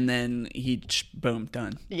it?" And then boom,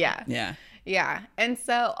 done. Yeah. And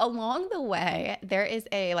so along the way, there is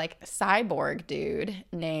a like cyborg dude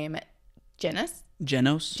named Genos.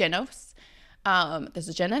 There's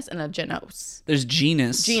a Genos and a Genos. There's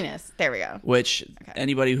Genus. There we go. Which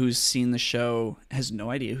anybody who's seen the show has no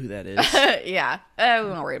idea who that is. Yeah. We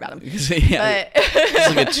won't worry about him. Yeah, But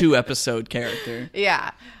it's like a 2-episode character.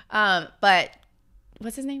 yeah. But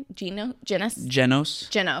what's his name? Genos?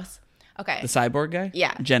 Genos, Okay. the cyborg guy.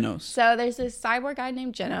 Yeah. Genos. So there's this cyborg guy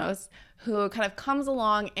named Genos who kind of comes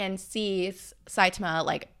along and sees Saitama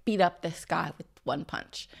like beat up this guy with one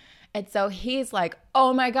punch. And so he's like,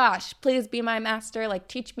 oh my gosh, please be my master. Like,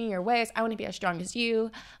 teach me your ways. I want to be as strong as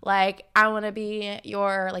you. Like, I want to be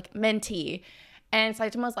your like mentee. And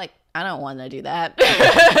Saitama's like, I don't want to do that.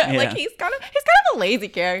 Like he's kind of a lazy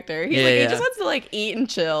character. He's he just wants to like eat and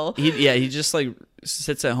chill. He just like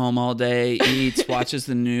sits at home all day, eats, watches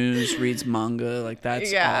the news, reads manga. Like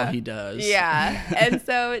that's all he does. Yeah. And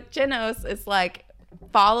so Genos is like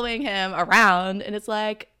following him around and it's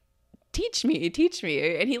like, teach me.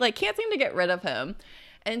 And he like can't seem to get rid of him.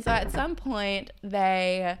 And so at some point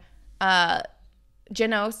they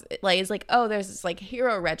Genos is like, oh, there's this like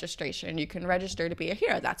hero registration. You can register to be a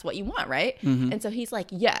hero. That's what you want, right? Mm-hmm. And so he's like,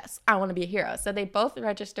 yes, I want to be a hero. So they both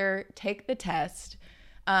register, take the test.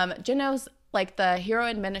 Genos, like the hero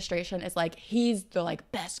administration is like, he's the like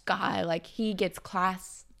best guy. Like he gets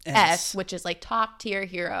class S, which is like top tier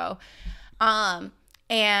hero.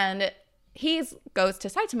 And he goes to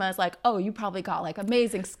Saitama, is like, oh, you probably got like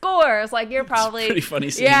amazing scores. Like you're probably pretty funny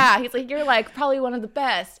scene. Yeah, he's like, you're like probably one of the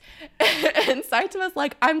best. And Saitama's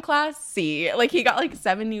like, I'm class C. Like he got like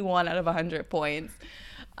 71 out of 100 points.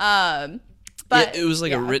 But it was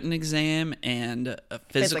like a written exam and a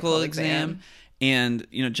physical exam. And,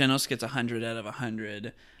 you know, Genos gets 100 out of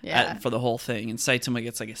 100 for the whole thing. And Saitama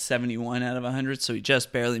gets like a 71 out of 100, so he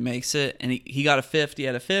just barely makes it. And he got a 50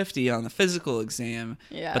 out of 50 on the physical exam.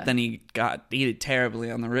 Yeah. But then he did terribly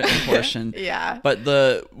on the written portion. Yeah. But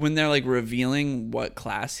when they're like revealing what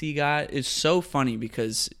class he got, it's so funny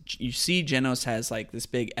because you see Genos has like this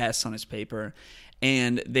big S on his paper.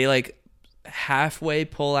 And they like halfway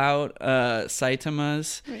pull out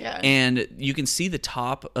Saitama's, and you can see the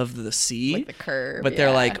top of the C, like the curve, but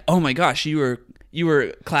they're like, oh my gosh, you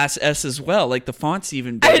were class S as well, like the font's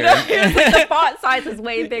even bigger. I know, like the font size is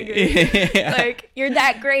way bigger. Like you're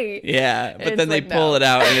that great. But then they pull it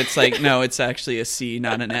out and it's like, no, it's actually a C,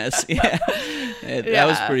 not an S. That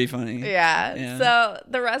was pretty funny. So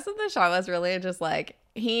the rest of the show was really just like,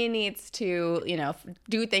 he needs to, you know,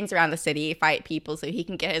 do things around the city, fight people so he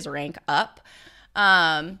can get his rank up.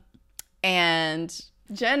 And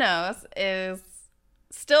Genos is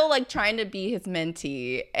still like trying to be his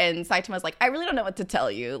mentee. And Saitama's like, I really don't know what to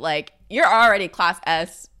tell you. Like, you're already class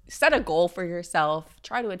S. Set a goal for yourself.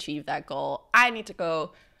 Try to achieve that goal. I need to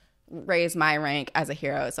go raise my rank as a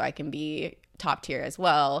hero so I can be top tier as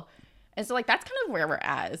well. And so like that's kind of where we're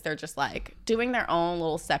at, is they're just like doing their own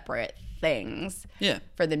little separate things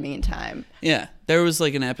for the meantime. There was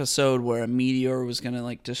like an episode where a meteor was gonna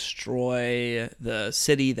like destroy the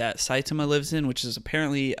city that Saitama lives in, which is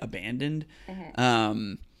apparently abandoned.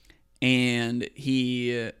 And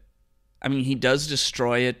he does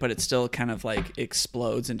destroy it, but it still kind of like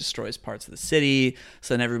explodes and destroys parts of the city.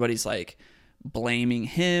 So then everybody's like blaming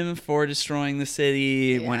him for destroying the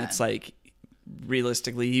city when it's like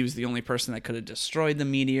realistically he was the only person that could have destroyed the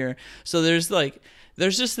meteor. So there's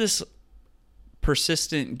just this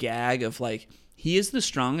persistent gag of like, he is the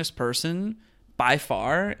strongest person by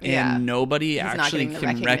far, and nobody actually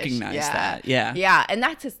can recognize that. And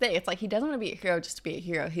that's his thing. It's like he doesn't want to be a hero just to be a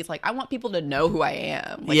hero. He's like, I want people to know who I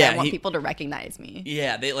am. Like, I want people to recognize me.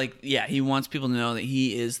 He wants people to know that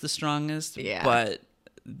he is the strongest. But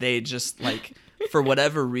they just like, for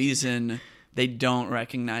whatever reason, they don't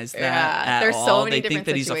recognize that at There's all. So many they different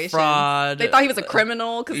think that situations. He's a fraud. They thought he was a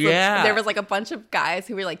criminal because there was like a bunch of guys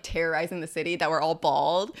who were like terrorizing the city that were all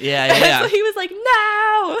bald. So he was like,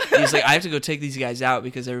 no. He's like, I have to go take these guys out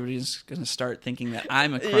because everybody's going to start thinking that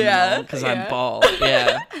I'm a criminal because I'm bald.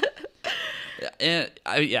 And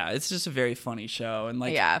it's just a very funny show. And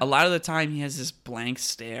like a lot of the time he has this blank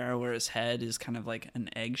stare where his head is kind of like an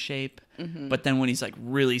egg shape. But then when he's like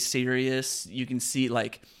really serious, you can see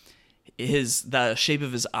like the shape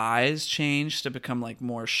of his eyes change to become like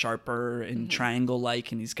more sharper and triangle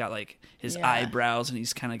like, and he's got like his eyebrows, and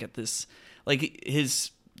he's kind of got this like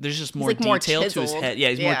there's just more detail to his head.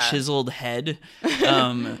 He's more chiseled head.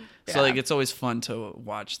 So like it's always fun to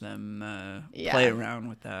watch them play around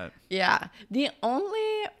with that. The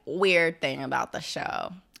only weird thing about the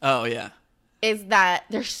show is that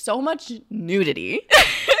there's so much nudity.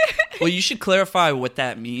 Well, you should clarify what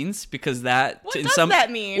that means, because that what does that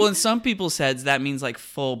mean? Well, in some people's heads, that means like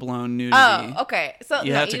full blown nudity. Oh, okay. So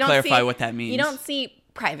you have to clarify what that means. You don't see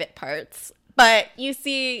private parts, but you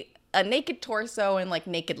see a naked torso and like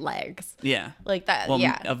naked legs. Like that. Well,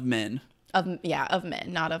 of men. Of men,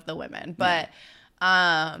 not of the women. But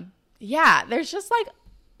there's just like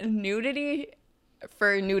nudity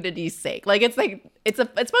for nudity's sake. Like it's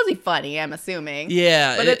supposed to be funny, I'm assuming.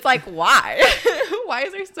 But it's like, why? Why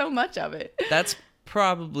is there so much of it? That's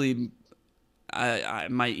probably, I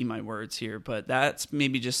might eat my words here, but that's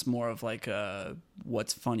maybe just more of like a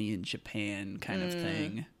what's funny in Japan kind of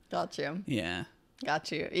thing. Got you. Got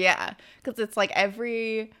you. Yeah. Because it's like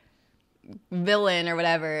every villain or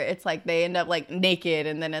whatever, it's like they end up like naked,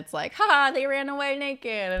 and then it's like, they ran away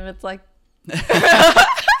naked, and it's like,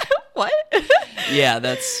 what?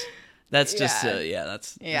 That's just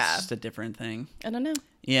just a different thing. I don't know.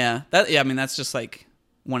 That's just like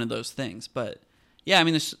one of those things. But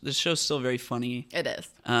this show's still very funny. It is.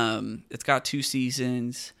 It's got 2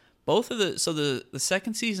 seasons. The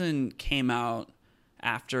second season came out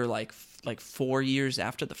after like like 4 years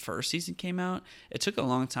after the first season came out. It took a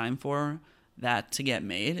long time for that to get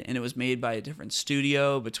made, and it was made by a different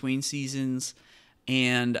studio between seasons.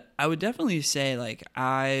 And I would definitely say, like,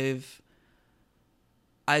 I've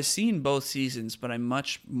seen both seasons, but I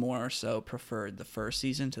much more so preferred the first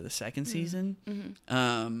season to the second season.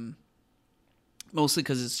 Mostly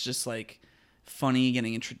because it's just like funny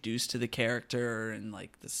getting introduced to the character and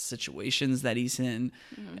like the situations that he's in.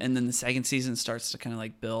 And then the second season starts to kind of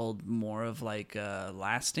like build more of like a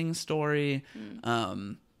lasting story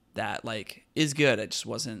that like is good. It just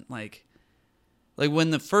wasn't like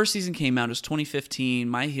when the first season came out, it was 2015.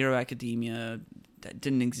 My Hero Academia that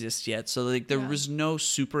didn't exist yet, so like there was no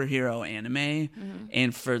superhero anime.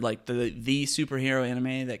 And for like the superhero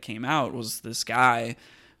anime that came out was this guy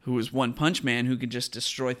who was One Punch Man, who could just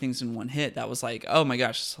destroy things in one hit. That was like, oh my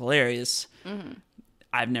gosh, it's hilarious.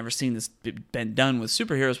 I've never seen this been done with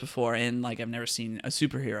superheroes before, and like I've never seen a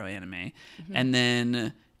superhero anime. And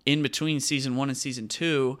then in between season 1 and season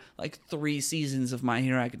 2, like 3 seasons of My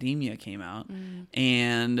Hero Academia came out.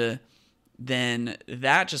 And then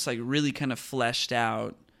that just like really kind of fleshed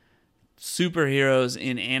out superheroes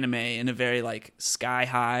in anime in a very like Sky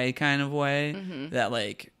High kind of way that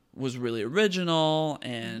like was really original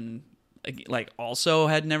and like also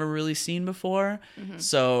had never really seen before.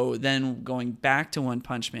 So then going back to One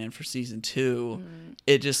Punch Man for season 2,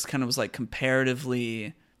 it just kind of was like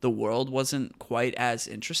comparatively the world wasn't quite as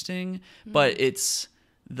interesting, but it's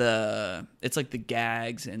like the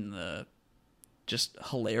gags and the just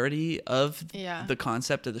hilarity of the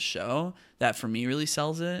concept of the show that for me really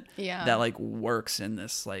sells it. That like works in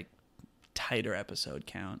this like tighter episode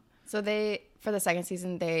count. So for the second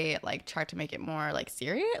season, they like tried to make it more like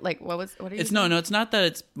serious. Like what are you? It's no, it's not that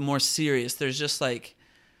it's more serious. There's just like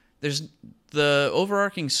there's the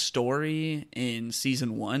overarching story in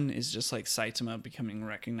season 1 is just like Saitama becoming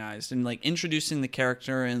recognized and like introducing the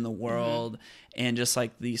character in the world and just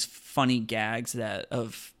like these funny gags that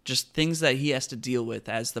of just things that he has to deal with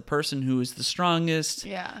as the person who is the strongest.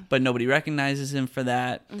 But nobody recognizes him for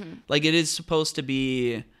that. Like it is supposed to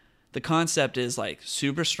be. The concept is like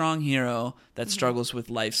super strong hero that struggles with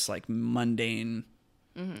life's like mundane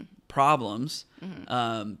problems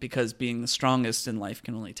because being the strongest in life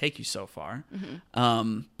can only take you so far.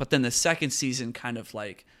 But then the second season kind of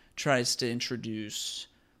like tries to introduce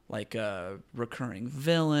like a recurring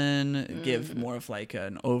villain, give more of like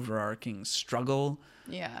an overarching struggle.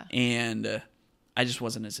 And I just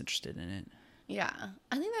wasn't as interested in it.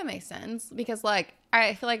 I think that makes sense because like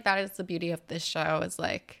I feel like that is the beauty of this show is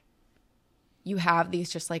like you have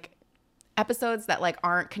these just like episodes that like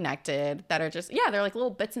aren't connected that are just they're like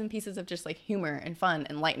little bits and pieces of just like humor and fun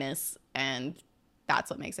and lightness, and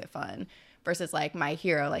that's what makes it fun versus like My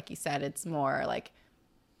Hero, like you said, it's more like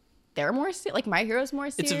they're more like My Hero's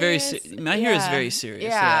more serious. It's a very My Hero is very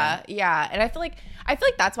serious. And I feel like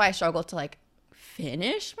that's why I struggled to like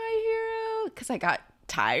finish My Hero because I got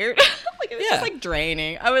tired. Like it was just like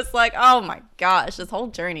draining. I was like, oh my gosh, this whole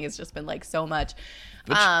journey has just been like so much.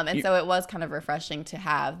 So it was kind of refreshing to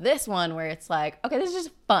have this one where it's like, okay, this is just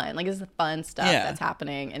fun. Like, this is fun stuff that's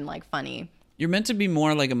happening and like funny. You're meant to be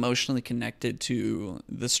more like emotionally connected to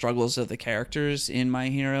the struggles of the characters in My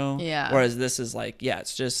Hero. Whereas this is like,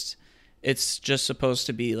 it's just supposed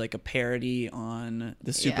to be like a parody on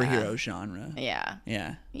the superhero genre.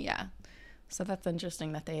 So that's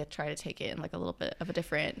interesting that they try to take it in like a little bit of a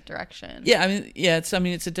different direction. It's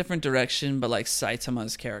a different direction, but like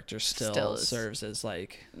Saitama's character still serves as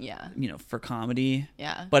like for comedy.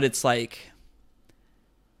 But it's like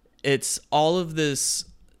it's all of this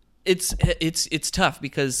it's tough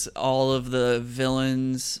because all of the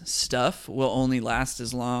villains stuff will only last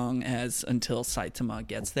as long as until Saitama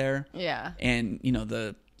gets there. And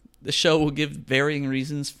the show will give varying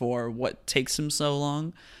reasons for what takes him so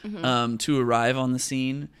long to arrive on the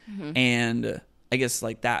scene. And I guess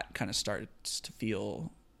like that kind of starts to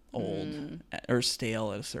feel old or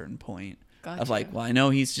stale at a certain point. Of like, well, I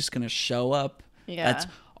know he's just going to show up. That's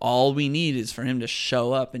all we need is for him to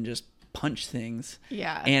show up and just punch things.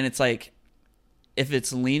 And it's like, if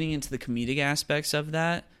it's leaning into the comedic aspects of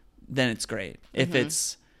that, then it's great. If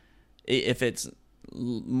it's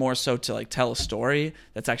more so to like tell a story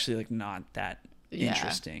that's actually like not that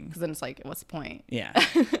interesting, because then it's like, what's the point? Yeah.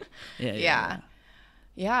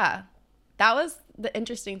 That was the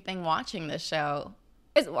interesting thing watching this show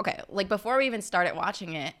is okay, like before we even started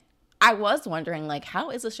watching it, I was wondering like, how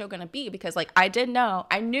is the show gonna be? Because like I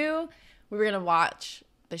knew we were gonna watch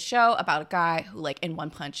the show about a guy who like in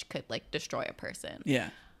one punch could like destroy a person.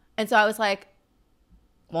 And so I was like,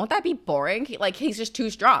 won't that be boring? He's just too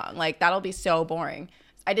strong. Like, that'll be so boring.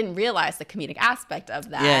 I didn't realize the comedic aspect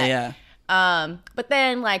of that. But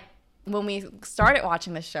then like when we started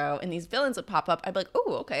watching the show and these villains would pop up, I'd be like,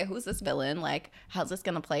 oh, okay, who's this villain? Like, how's this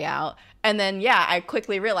going to play out? And then, yeah, I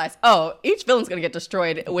quickly realized, oh, each villain's going to get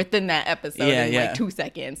destroyed within that episode in like 2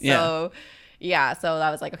 seconds. So, yeah, so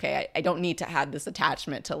I was like, okay, I don't need to have this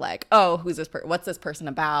attachment to like, oh, who's this what's this person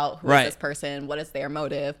about? Who is this person? What is their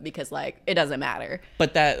motive? Because like, it doesn't matter.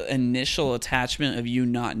 But that initial attachment of you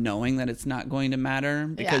not knowing that it's not going to matter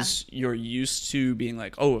because you're used to being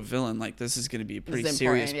like, oh, a villain, like this is going to be a pretty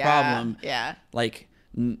serious problem. Yeah. Like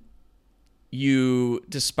you,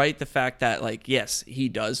 despite the fact that like, yes, he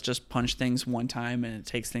does just punch things one time and it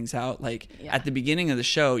takes things out. Like at the beginning of the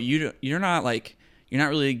show, you're not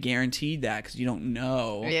really guaranteed that because you don't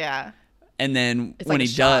know. Yeah. And then when he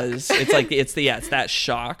does, it's like it's that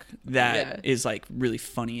shock that is like really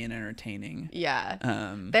funny and entertaining.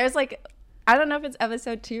 Yeah. There's like, I don't know if it's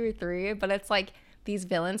episode 2 or 3, but it's like these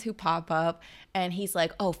villains who pop up and he's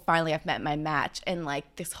like, oh, finally I've met my match. And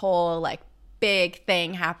like this whole like big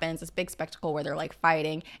thing happens, this big spectacle where they're like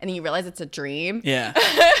fighting and then you realize it's a dream. Yeah.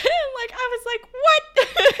 Like I was like, what?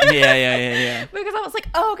 Yeah. Because I was like,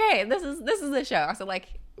 oh, okay, this is the show. So like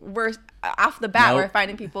we're off the bat, we're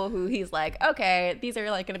finding people who he's like, okay, these are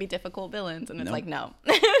like going to be difficult villains, and it's like, no,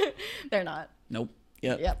 they're not. Nope.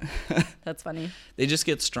 Yep. That's funny. They just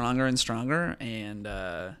get stronger and stronger, and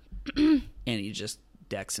he just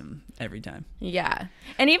decks him every time. Yeah.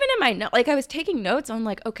 And even in my like I was taking notes on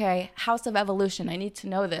like, okay, House of Evolution, I need to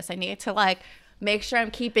know this. I need to like make sure I'm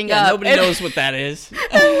keeping up. Nobody knows what that is.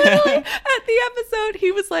 Literally, at the episode,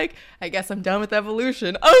 he was like, I guess I'm done with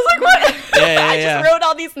evolution. I was like, what? I just wrote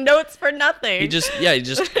all these notes for nothing.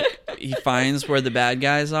 He finds where the bad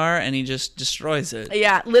guys are and he just destroys it.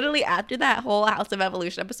 Yeah, literally after that whole House of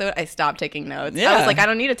Evolution episode, I stopped taking notes. I was like, I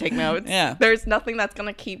don't need to take notes. There's nothing that's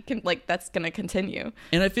going to that's going to continue.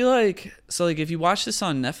 And I feel like, so like if you watch this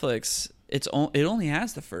on Netflix, it only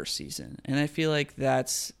has the first season, and I feel like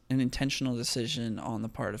that's an intentional decision on the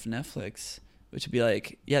part of Netflix, which would be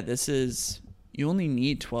like, you only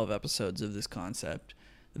need 12 episodes of this concept.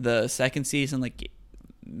 The second season, like,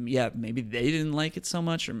 maybe they didn't like it so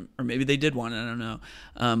much, or maybe they did want it, I don't know.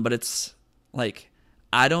 But it's like,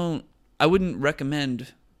 I wouldn't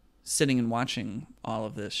recommend sitting and watching all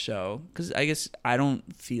of this show because I guess I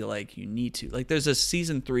don't feel like you need to. Like, there's a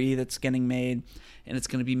season 3 that's getting made, and it's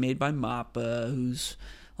going to be made by MAPPA, who's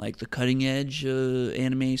like the cutting edge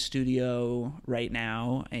anime studio right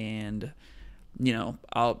now. And you know,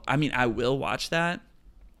 I will watch that,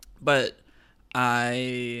 but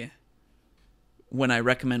when I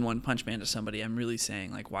recommend One Punch Man to somebody, I'm really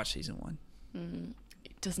saying like watch season 1. Mm-hmm.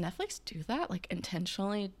 Does Netflix do that? Like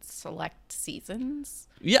intentionally select seasons?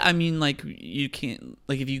 Yeah, I mean, like you can't,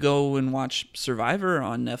 like if you go and watch Survivor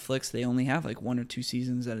on Netflix, they only have like 1 or 2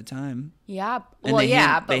 seasons at a time. Yeah, and well,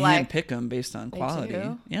 but they like handpick them based on quality.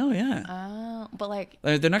 Oh yeah. Oh, but like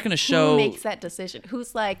they're not going to show. Who makes that decision?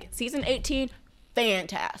 Who's like season 18,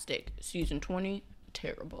 fantastic. Season 20,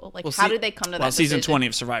 terrible. Like how did they come to that? Well, season decision? 20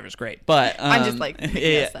 of Survivor is great, but I'm just like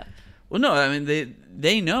stuff. Well, no, I mean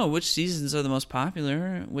they know which seasons are the most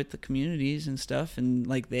popular with the communities and stuff, and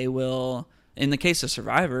like they will. In the case of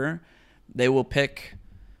Survivor, they will pick.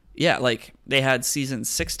 Yeah, like they had season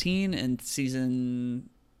 16 and season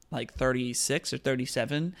like 36 or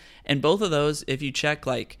 37, and both of those, if you check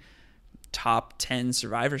like top 10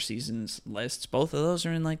 Survivor seasons lists, both of those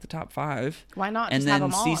are in like the top 5. Why not? And just then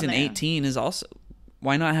have them all season 18 is also.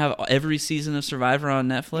 Why not have every season of Survivor on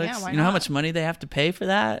Netflix? Yeah, why you know not? how much money they have to pay for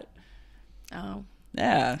that? Oh.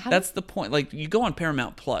 Yeah, that's the point. Like, you go on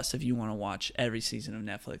Paramount Plus if you want to watch every season of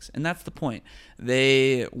Netflix, and that's the point.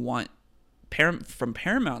 They want, from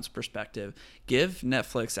Paramount's perspective, give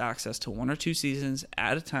Netflix access to 1 or 2 seasons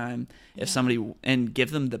at a time, and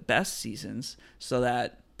give them the best seasons so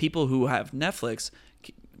that people who have Netflix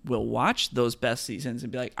will watch those best seasons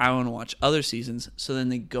and be like, I want to watch other seasons. So then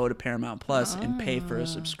they go to Paramount Plus and pay for a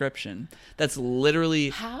subscription. That's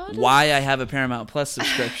literally why I have a Paramount Plus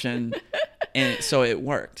subscription. And so it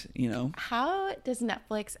worked, you know. How does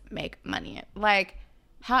Netflix make money? Like,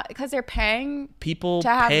 how? Because they're paying people to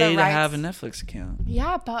have pay the to rights. have a Netflix account.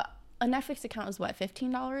 Yeah, but a Netflix account is what,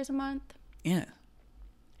 $15 a month? Yeah.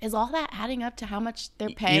 Is all that adding up to how much they're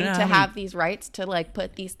paying to have these rights to like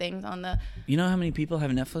put these things on the? You know how many people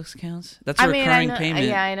have Netflix accounts? That's a recurring payment.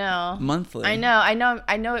 Yeah, I know. Monthly. I know.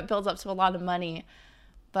 It builds up to a lot of money,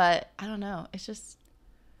 but I don't know. It's just.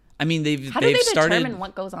 I mean, How do they determine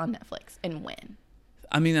what goes on Netflix and when?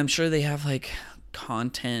 I mean, I'm sure they have like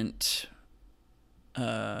content,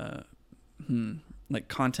 like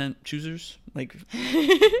content choosers. Like,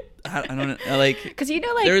 I don't know, like, because you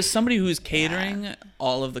know, like there is somebody who's catering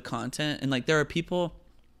all of the content, and like there are people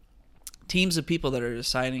teams of people that are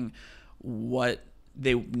deciding what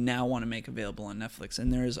they now want to make available on Netflix,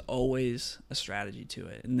 and there is always a strategy to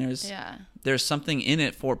it, and there's something in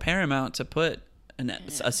it for Paramount to put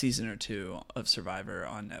a season or 2 of Survivor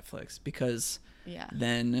on Netflix, because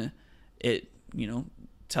then it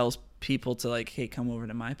tells people to like, hey, come over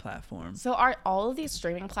to my platform. So are all of these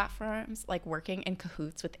streaming platforms like working in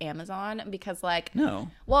cahoots with Amazon? Because like, no,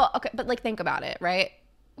 well, okay, but like think about it, right?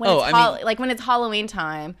 When when it's Halloween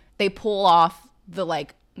time, they pull off the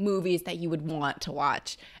like movies that you would want to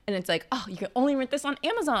watch, and it's like, oh, you can only rent this on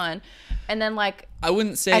Amazon, and then like, I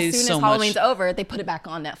wouldn't say as soon so as Halloween's much, over, they put it back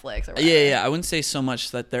on Netflix or whatever. yeah, I wouldn't say so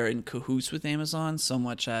much that they're in cahoots with Amazon so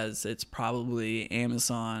much as it's probably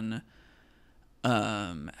Amazon,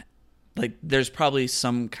 like there's probably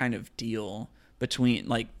some kind of deal between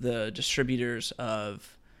like the distributors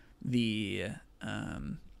of the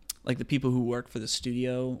like the people who work for the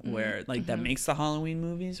studio where like that makes the Halloween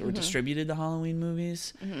movies or distributed the Halloween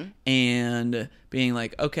movies, and being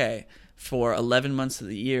like, okay, for 11 months of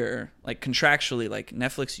the year, like contractually, like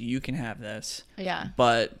Netflix, you can have this,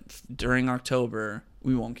 but during October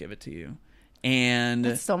we won't give it to you. And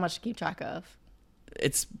it's so much to keep track of.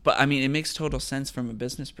 But I mean, it makes total sense from a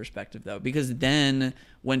business perspective, though, because then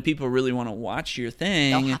when people really want to watch your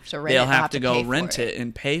thing, they'll have to go rent it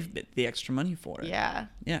and pay the extra money for it. Yeah.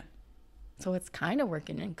 So it's kind of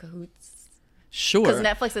working in cahoots. Sure. Because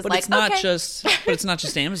Netflix is but like, it's not okay. but it's not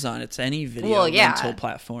just Amazon. It's any video rental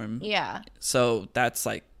platform. Yeah. So that's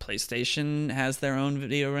like PlayStation has their own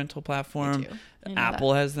video rental platform.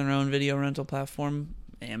 Apple has their own video rental platform.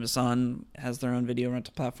 Amazon has their own video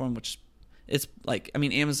rental platform, which it's like, I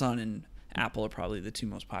mean, Amazon and Apple are probably the 2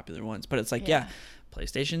 most popular ones, but it's like,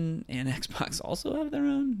 PlayStation and Xbox also have their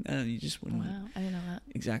own. You just wouldn't. Wow, I didn't know that.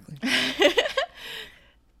 Exactly.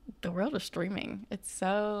 The world of streaming. It's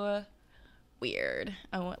so weird.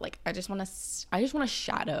 I just want to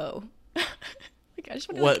shadow. Like I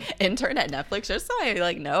just want to intern at Netflix just so I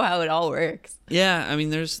like know how it all works. Yeah, I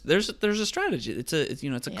mean, there's a strategy. It's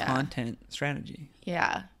a content strategy.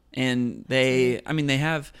 Yeah. And they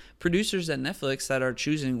have producers at Netflix that are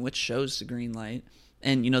choosing which shows to greenlight,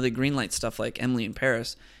 and they greenlight stuff like Emily in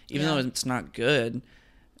Paris, even though it's not good.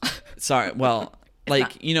 Sorry, well,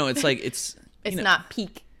 it's not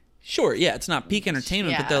peak. Sure, yeah, it's not peak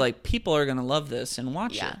entertainment, but they're like, people are gonna love this and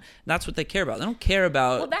watch it. That's what they care about. They don't care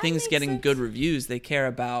about things getting good reviews. They care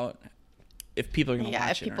about if people are gonna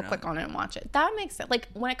watch it. If people click on it and watch it, that makes sense. Like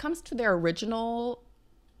when it comes to their original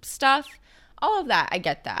stuff, all of that, I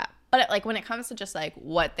get that. But like when it comes to just like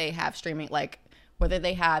what they have streaming, like whether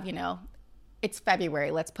they have, it's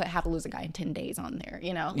February, let's put How to Lose a Guy in 10 Days on there,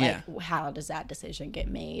 how does that decision get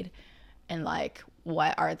made? And like,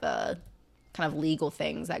 what are the kind of legal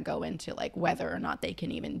things that go into like whether or not they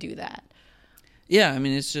can even do that? Yeah, I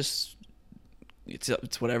mean, it's just,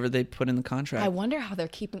 it's whatever they put in the contract. I wonder how they're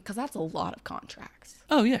keeping, because that's a lot of contracts.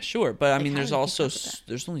 Oh yeah, sure. But I mean, there's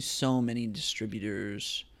there's only so many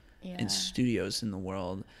distributors and studios in the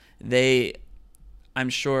world. I'm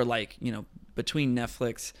sure, like, between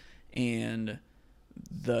Netflix and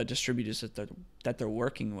the distributors that they're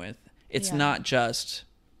working with, it's not just,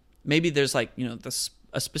 maybe there's like,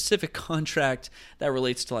 a specific contract that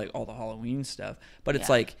relates to like all the Halloween stuff, but it's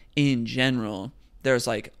like in general, there's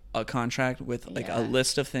like a contract with like a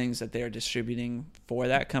list of things that they're distributing for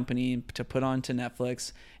that company to put onto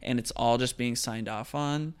Netflix, and it's all just being signed off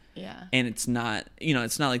on. Yeah. And it's not,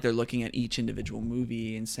 it's not like they're looking at each individual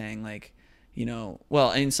movie and saying like,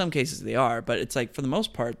 well, in some cases they are, but it's like for the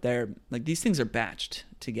most part, they're like, these things are batched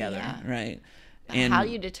together, right? And how do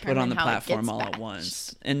you determine put on the how platform it gets all batched? at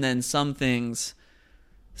once. And then some things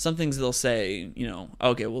they'll say,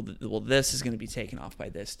 okay, well, this is going to be taken off by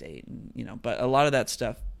this date, and, but a lot of that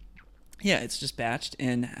stuff, it's just batched.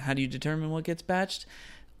 And how do you determine what gets batched?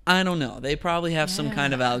 I don't know. They probably have some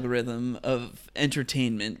kind of algorithm of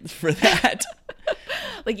entertainment for that.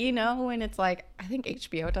 Like, when it's like, I think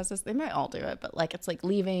HBO does this. They might all do it, but like, it's like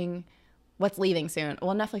what's leaving soon.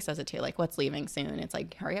 Well, Netflix does it too. Like, what's leaving soon? It's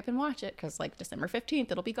like, hurry up and watch it, because like December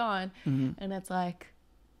 15th, it'll be gone. Mm-hmm. And it's like,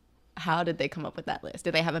 how did they come up with that list?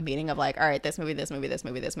 Did they have a meeting of like, all right, this movie, this movie, this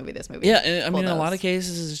movie, this movie, this movie? Yeah, I mean, in a lot of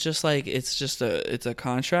cases, it's just like, it's a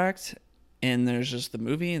contract, and there's just the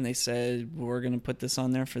movie, and they said, we're going to put this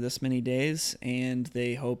on there for this many days, and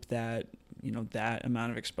they hope that, that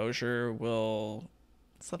amount of exposure will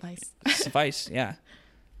suffice, yeah.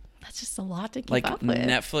 That's just a lot to keep like, up with.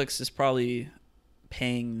 Netflix is probably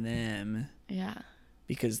paying them. Yeah.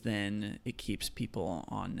 Because then it keeps people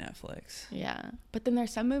on Netflix. Yeah. But then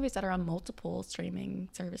there's some movies that are on multiple streaming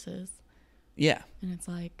services. Yeah. And it's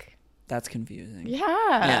like, That's confusing.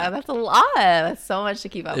 Yeah, that's a lot. That's so much to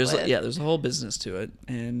keep up with. There's a whole business to it,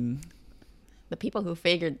 and the people who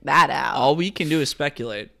figured that out. All we can do is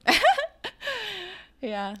speculate.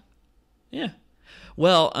 Yeah. Yeah.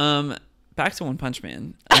 Well, back to One Punch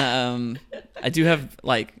Man. I do have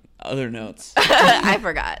like other notes. I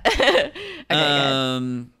forgot.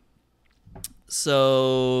 Okay,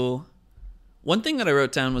 so one thing that I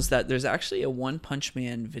wrote down was that there's actually a One Punch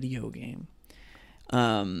Man video game.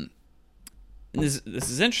 And this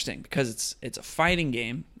is interesting because it's a fighting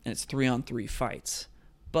game and it's 3-on-3 fights.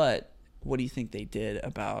 But what do you think they did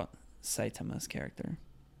about Saitama's character?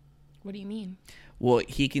 What do you mean? Well,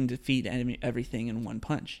 he can defeat everything in one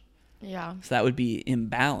punch. Yeah. So that would be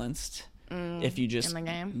imbalanced if you just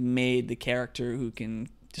made the character who can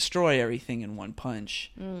destroy everything in one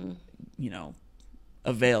punch,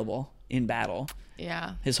 available in battle.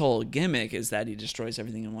 Yeah. His whole gimmick is that he destroys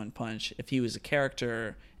everything in one punch. If he was a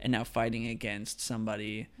character and now fighting against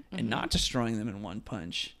somebody and not destroying them in one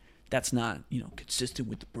punch, that's not, consistent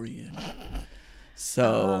with the brand.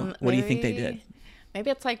 So what do you think they did? Maybe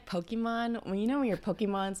it's like Pokemon. When your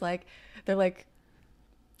Pokemon's like, they're like,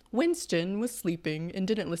 Winston was sleeping and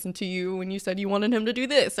didn't listen to you when you said you wanted him to do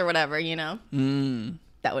this or whatever,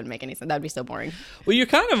 That wouldn't make any sense. That would be so boring. Well, you're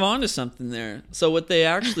kind of onto something there. So what they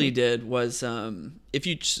actually did was, so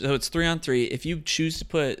it's 3-on-3. If you choose to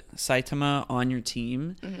put Saitama on your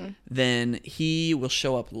team, then he will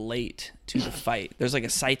show up late to the fight. There's like a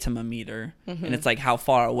Saitama meter, and it's like how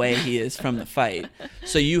far away he is from the fight.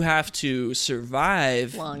 So you have to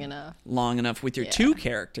survive long enough with your two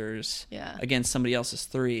characters against somebody else's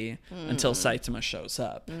 3 until Saitama shows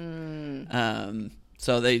up.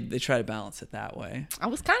 So they try to balance it that way. I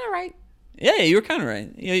was kind of right. Yeah, you were kind of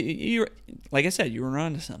right. You like I said, you were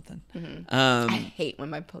on to something. I hate when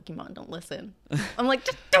my Pokemon don't listen. I'm like,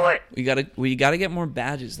 just do it. We gotta get more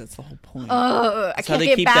badges. That's the whole point. I can't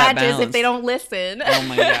get badges if they don't listen. Oh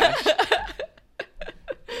my gosh.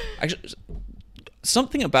 Actually,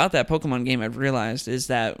 something about that Pokemon game I've realized is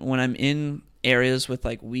that when I'm in areas with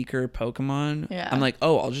like weaker Pokemon, I'm like,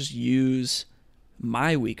 I'll just use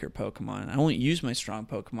my weaker Pokemon. I won't use my strong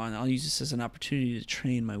Pokemon. I'll use this as an opportunity to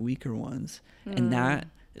train my weaker ones. And that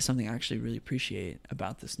is something I actually really appreciate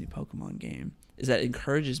about this new Pokemon game, is that it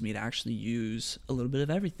encourages me to actually use a little bit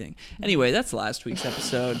of everything. Anyway, that's last week's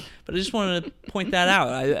episode, but I just wanted to point that out.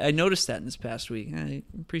 I noticed that in this past week. I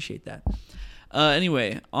appreciate that.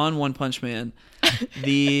 Anyway, on One Punch Man,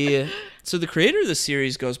 the creator of the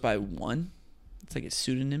series goes by One. It's like a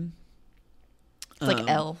pseudonym. It's like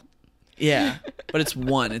L. Yeah, but it's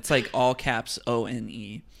One. It's like all caps ONE.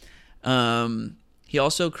 He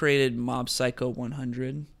also created Mob Psycho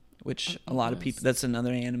 100, which a lot of people, that's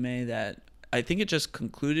another anime that I think it just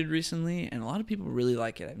concluded recently, and a lot of people really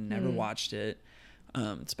like it. I've never watched it.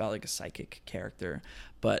 It's about like a psychic character.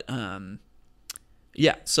 But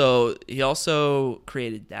so he also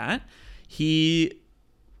created that. He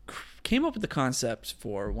came up with the concept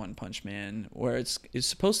for One Punch Man, where it's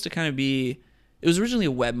supposed to kind of be, it was originally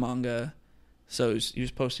a web manga, so he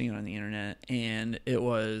was posting it on the internet, and it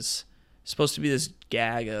was supposed to be this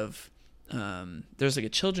gag of, there's like a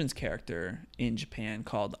children's character in Japan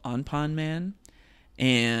called Anpan Man,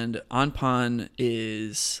 and Anpan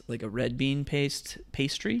is like a red bean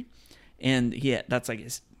pastry, and that's like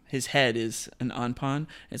his head is an Anpan.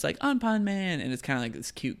 It's like Anpan Man, and it's kind of like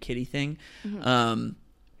this cute kitty thing. And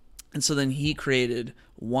so then he created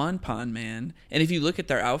Wanpan Man, and if you look at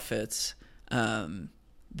their outfits,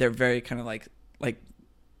 they're very kind of like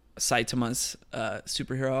Saitama's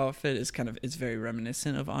superhero outfit is very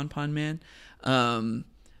reminiscent of Anpan Man.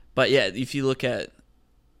 But yeah, if you look at,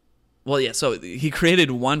 so he created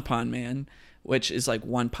Wanpan Man, which is like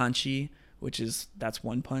one punchy, that's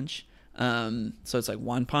one punch. So it's like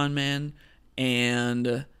Wanpan Man,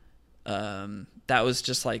 and that was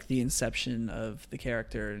just like the inception of the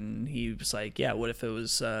character. And he was like, what if it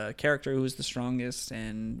was a character who was the strongest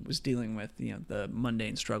and was dealing with the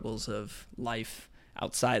mundane struggles of life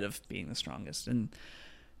outside of being the strongest. And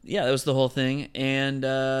that was the whole thing. And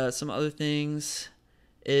some other things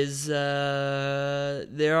is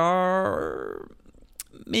they are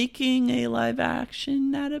making a live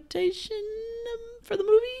action adaptation for the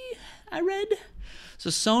movie, I read. So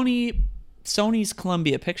Sony's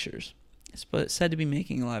Columbia Pictures is said to be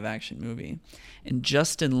making a live action movie, and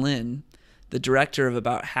Justin Lin, the director of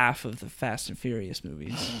about half of the Fast and Furious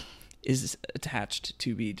movies, is attached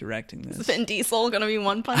to be directing this. Is Vin Diesel gonna be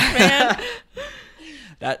One Punch Man?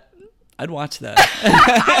 I'd watch that.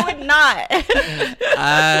 I would not.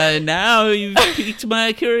 Now you've piqued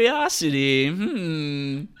my curiosity.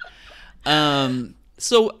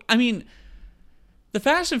 So I mean, The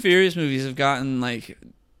Fast and Furious movies have gotten like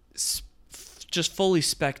just fully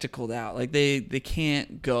spectacled out. Like they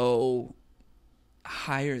can't go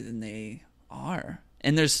higher than they are.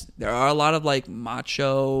 And there are a lot of like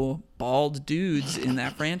macho bald dudes in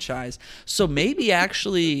that franchise. So maybe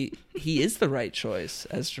actually he is the right choice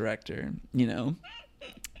as director, you know.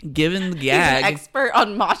 Given the gag, He's an expert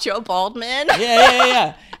on macho bald men.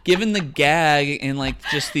 yeah. Given the gag and like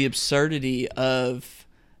just the absurdity of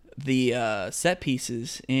the set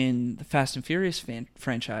pieces in the Fast and Furious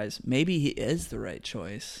franchise, maybe he is the right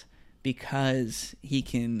choice because he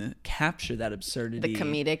can capture that absurdity, The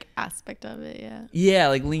comedic aspect of it, yeah. Yeah,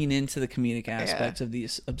 like lean into the comedic aspect of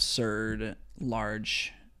these absurd,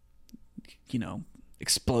 large, you know,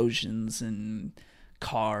 explosions and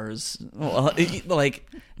cars. Well, like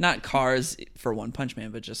not cars for One Punch Man,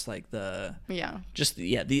 but just like the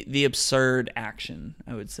absurd action,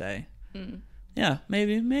 I would say. Yeah,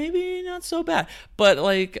 maybe not so bad. But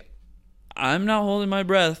like I'm not holding my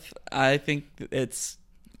breath. I think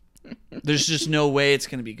there's just no way it's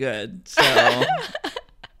going to be good. So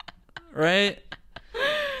right?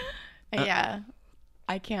 Yeah.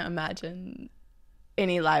 I can't imagine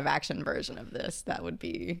any live action version of this that would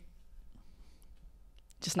be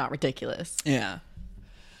just not ridiculous. Yeah.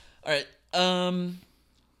 All right.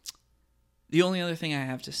 The only other thing I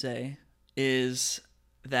have to say is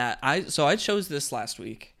that I chose this last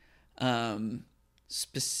week,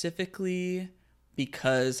 specifically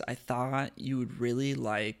because I thought you would really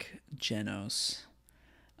like Genos.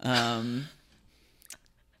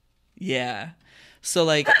 Yeah. So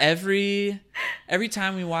like every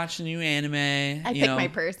time we watch a new anime, I pick my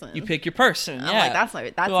person. You pick your person. I'm like, that's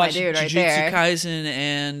my dude right there. Jujutsu Kaisen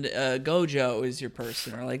and Gojo is your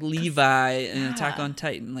person, or like Levi and Attack on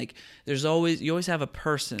Titan. Like you always have a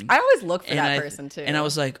person. I always look for that person too. And I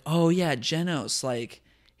was like, oh yeah, Genos, like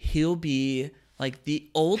he'll be like the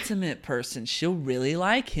ultimate person. She'll really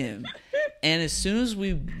like him. And as soon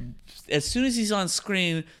as he's on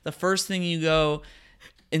screen, the first thing you go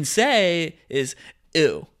and say is,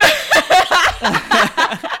 ew.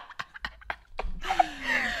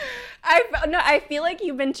 I feel like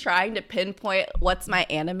you've been trying to pinpoint what's my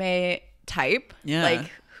anime type. Yeah. Like,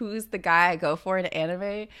 who's the guy I go for in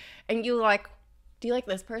anime? And you like, do you like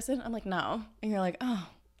this person? I'm like, no. And you're like, oh.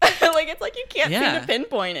 Like, it's like you can't seem to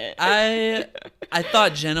pinpoint it. I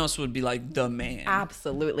thought Genos would be like the man.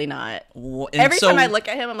 Absolutely not. Every time I look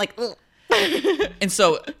at him, I'm like, ugh. And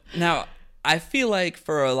so now I feel like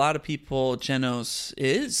for a lot of people, Genos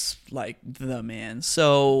is like the man.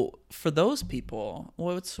 So for those people,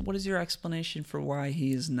 what is your explanation for why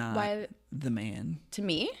he is not the man? To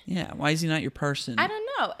me? Yeah. Why is he not your person? I don't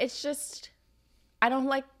know. It's just, I don't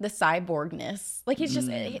like the cyborgness. Like he's just,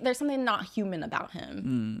 there's something not human about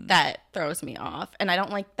him that throws me off. And I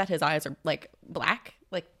don't like that his eyes are like black.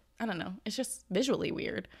 Like, I don't know. It's just visually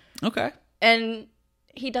weird. Okay. And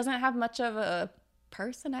he doesn't have much of a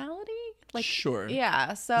personality. Like, sure.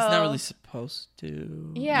 Yeah. So he's not really supposed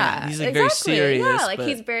to. Yeah. He's like very serious. Yeah. Like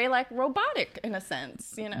he's very like robotic in a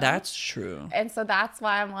sense, you know? That's true. And so that's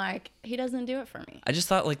why I'm like, he doesn't do it for me. I just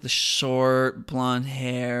thought like the short blonde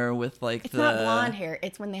hair with like it's not blonde hair.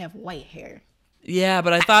 It's when they have white hair. Yeah,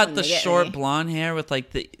 but I thought the short blonde hair with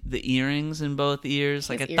like the earrings in both ears.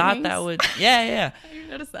 Like thought that would. Yeah. I didn't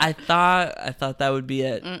notice that. I thought that would be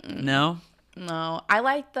it. No. I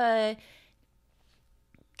like the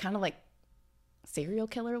kind of like serial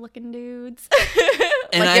killer looking dudes.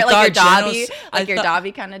 And like your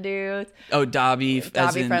Dobby kind of dudes. Oh, Dobby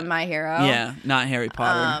from My Hero. Yeah, not Harry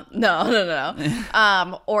Potter.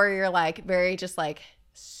 No. Or you're like very just like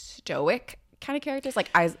stoic kind of characters,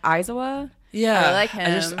 like Aizawa. Yeah, I like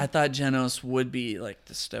him. I thought Genos would be like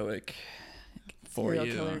the stoic for serial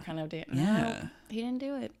you. Killer kind of dude. Yeah, no, he didn't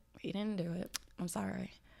do it. I'm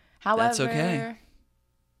sorry. However, that's okay.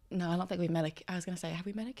 No, I don't think we met I was going to say, have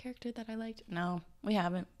we met a character that I liked? No, we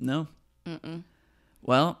haven't. No.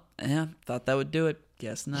 Well, yeah, thought that would do it.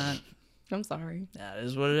 Guess not. I'm sorry. That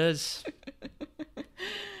is what it is.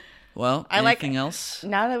 Well, anything else?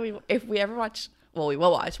 Now that if we ever watch, well, we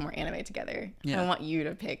will watch more anime together. Yeah. I want you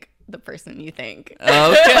to pick the person you think.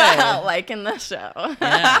 Okay. Like in the show.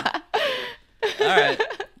 Yeah. All right.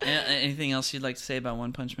 Anything else you'd like to say about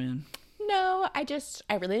One Punch Man? No, I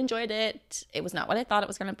really enjoyed it. It was not what I thought it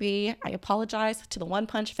was going to be. I apologize to the One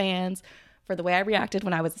Punch fans for the way I reacted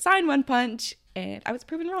when I was assigned One Punch, and I was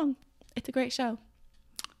proven wrong. It's a great show.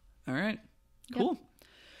 All right. Cool. Yep.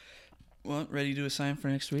 Well, ready to assign for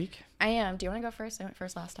next week? I am. Do you want to go first? I went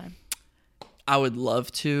first last time. I would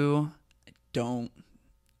love to. I don't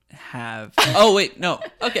have. Oh, wait. No.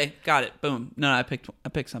 Okay. Got it. Boom. No, I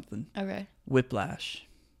picked something. Okay. Whiplash.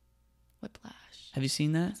 Have you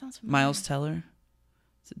seen that? That sounds familiar. Miles Teller.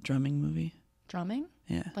 It's a drumming movie. Drumming?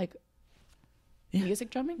 Yeah. Like Yeah. music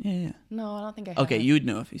drumming? Yeah. No, I don't think I have. Okay, you'd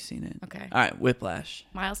know if you've seen it. Okay. All right, Whiplash.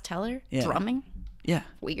 Miles Teller? Yeah. Drumming? Yeah.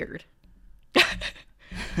 Weird.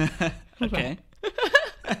 Okay.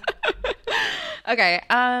 Okay.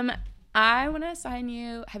 I want to assign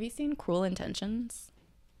you. Have you seen Cruel Intentions?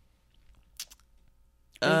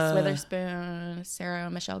 Reese Witherspoon, Sarah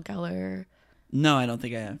Michelle Gellar. No, I don't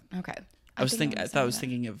think I have. Okay. I thought I was that.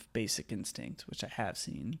 thinking of Basic Instinct, which I have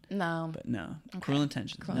seen, No. but no. Okay. Cruel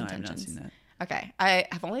Intentions. Cruel No, I have Intentions. not seen that. Okay. I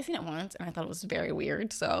have only seen it once, and I thought it was very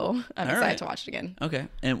weird, so I'm All excited right. to watch it again. Okay.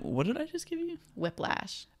 And what did I just give you?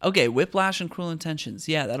 Whiplash. Okay, Whiplash and Cruel Intentions.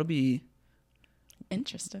 Yeah, that'll be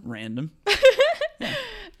Interesting. random.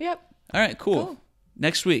 Yep. All right, cool. Cool.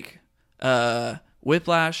 Next week,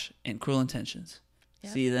 Whiplash and Cruel Intentions.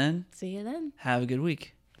 Yep. See you then. See you then. Have a good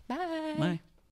week. Bye. Bye.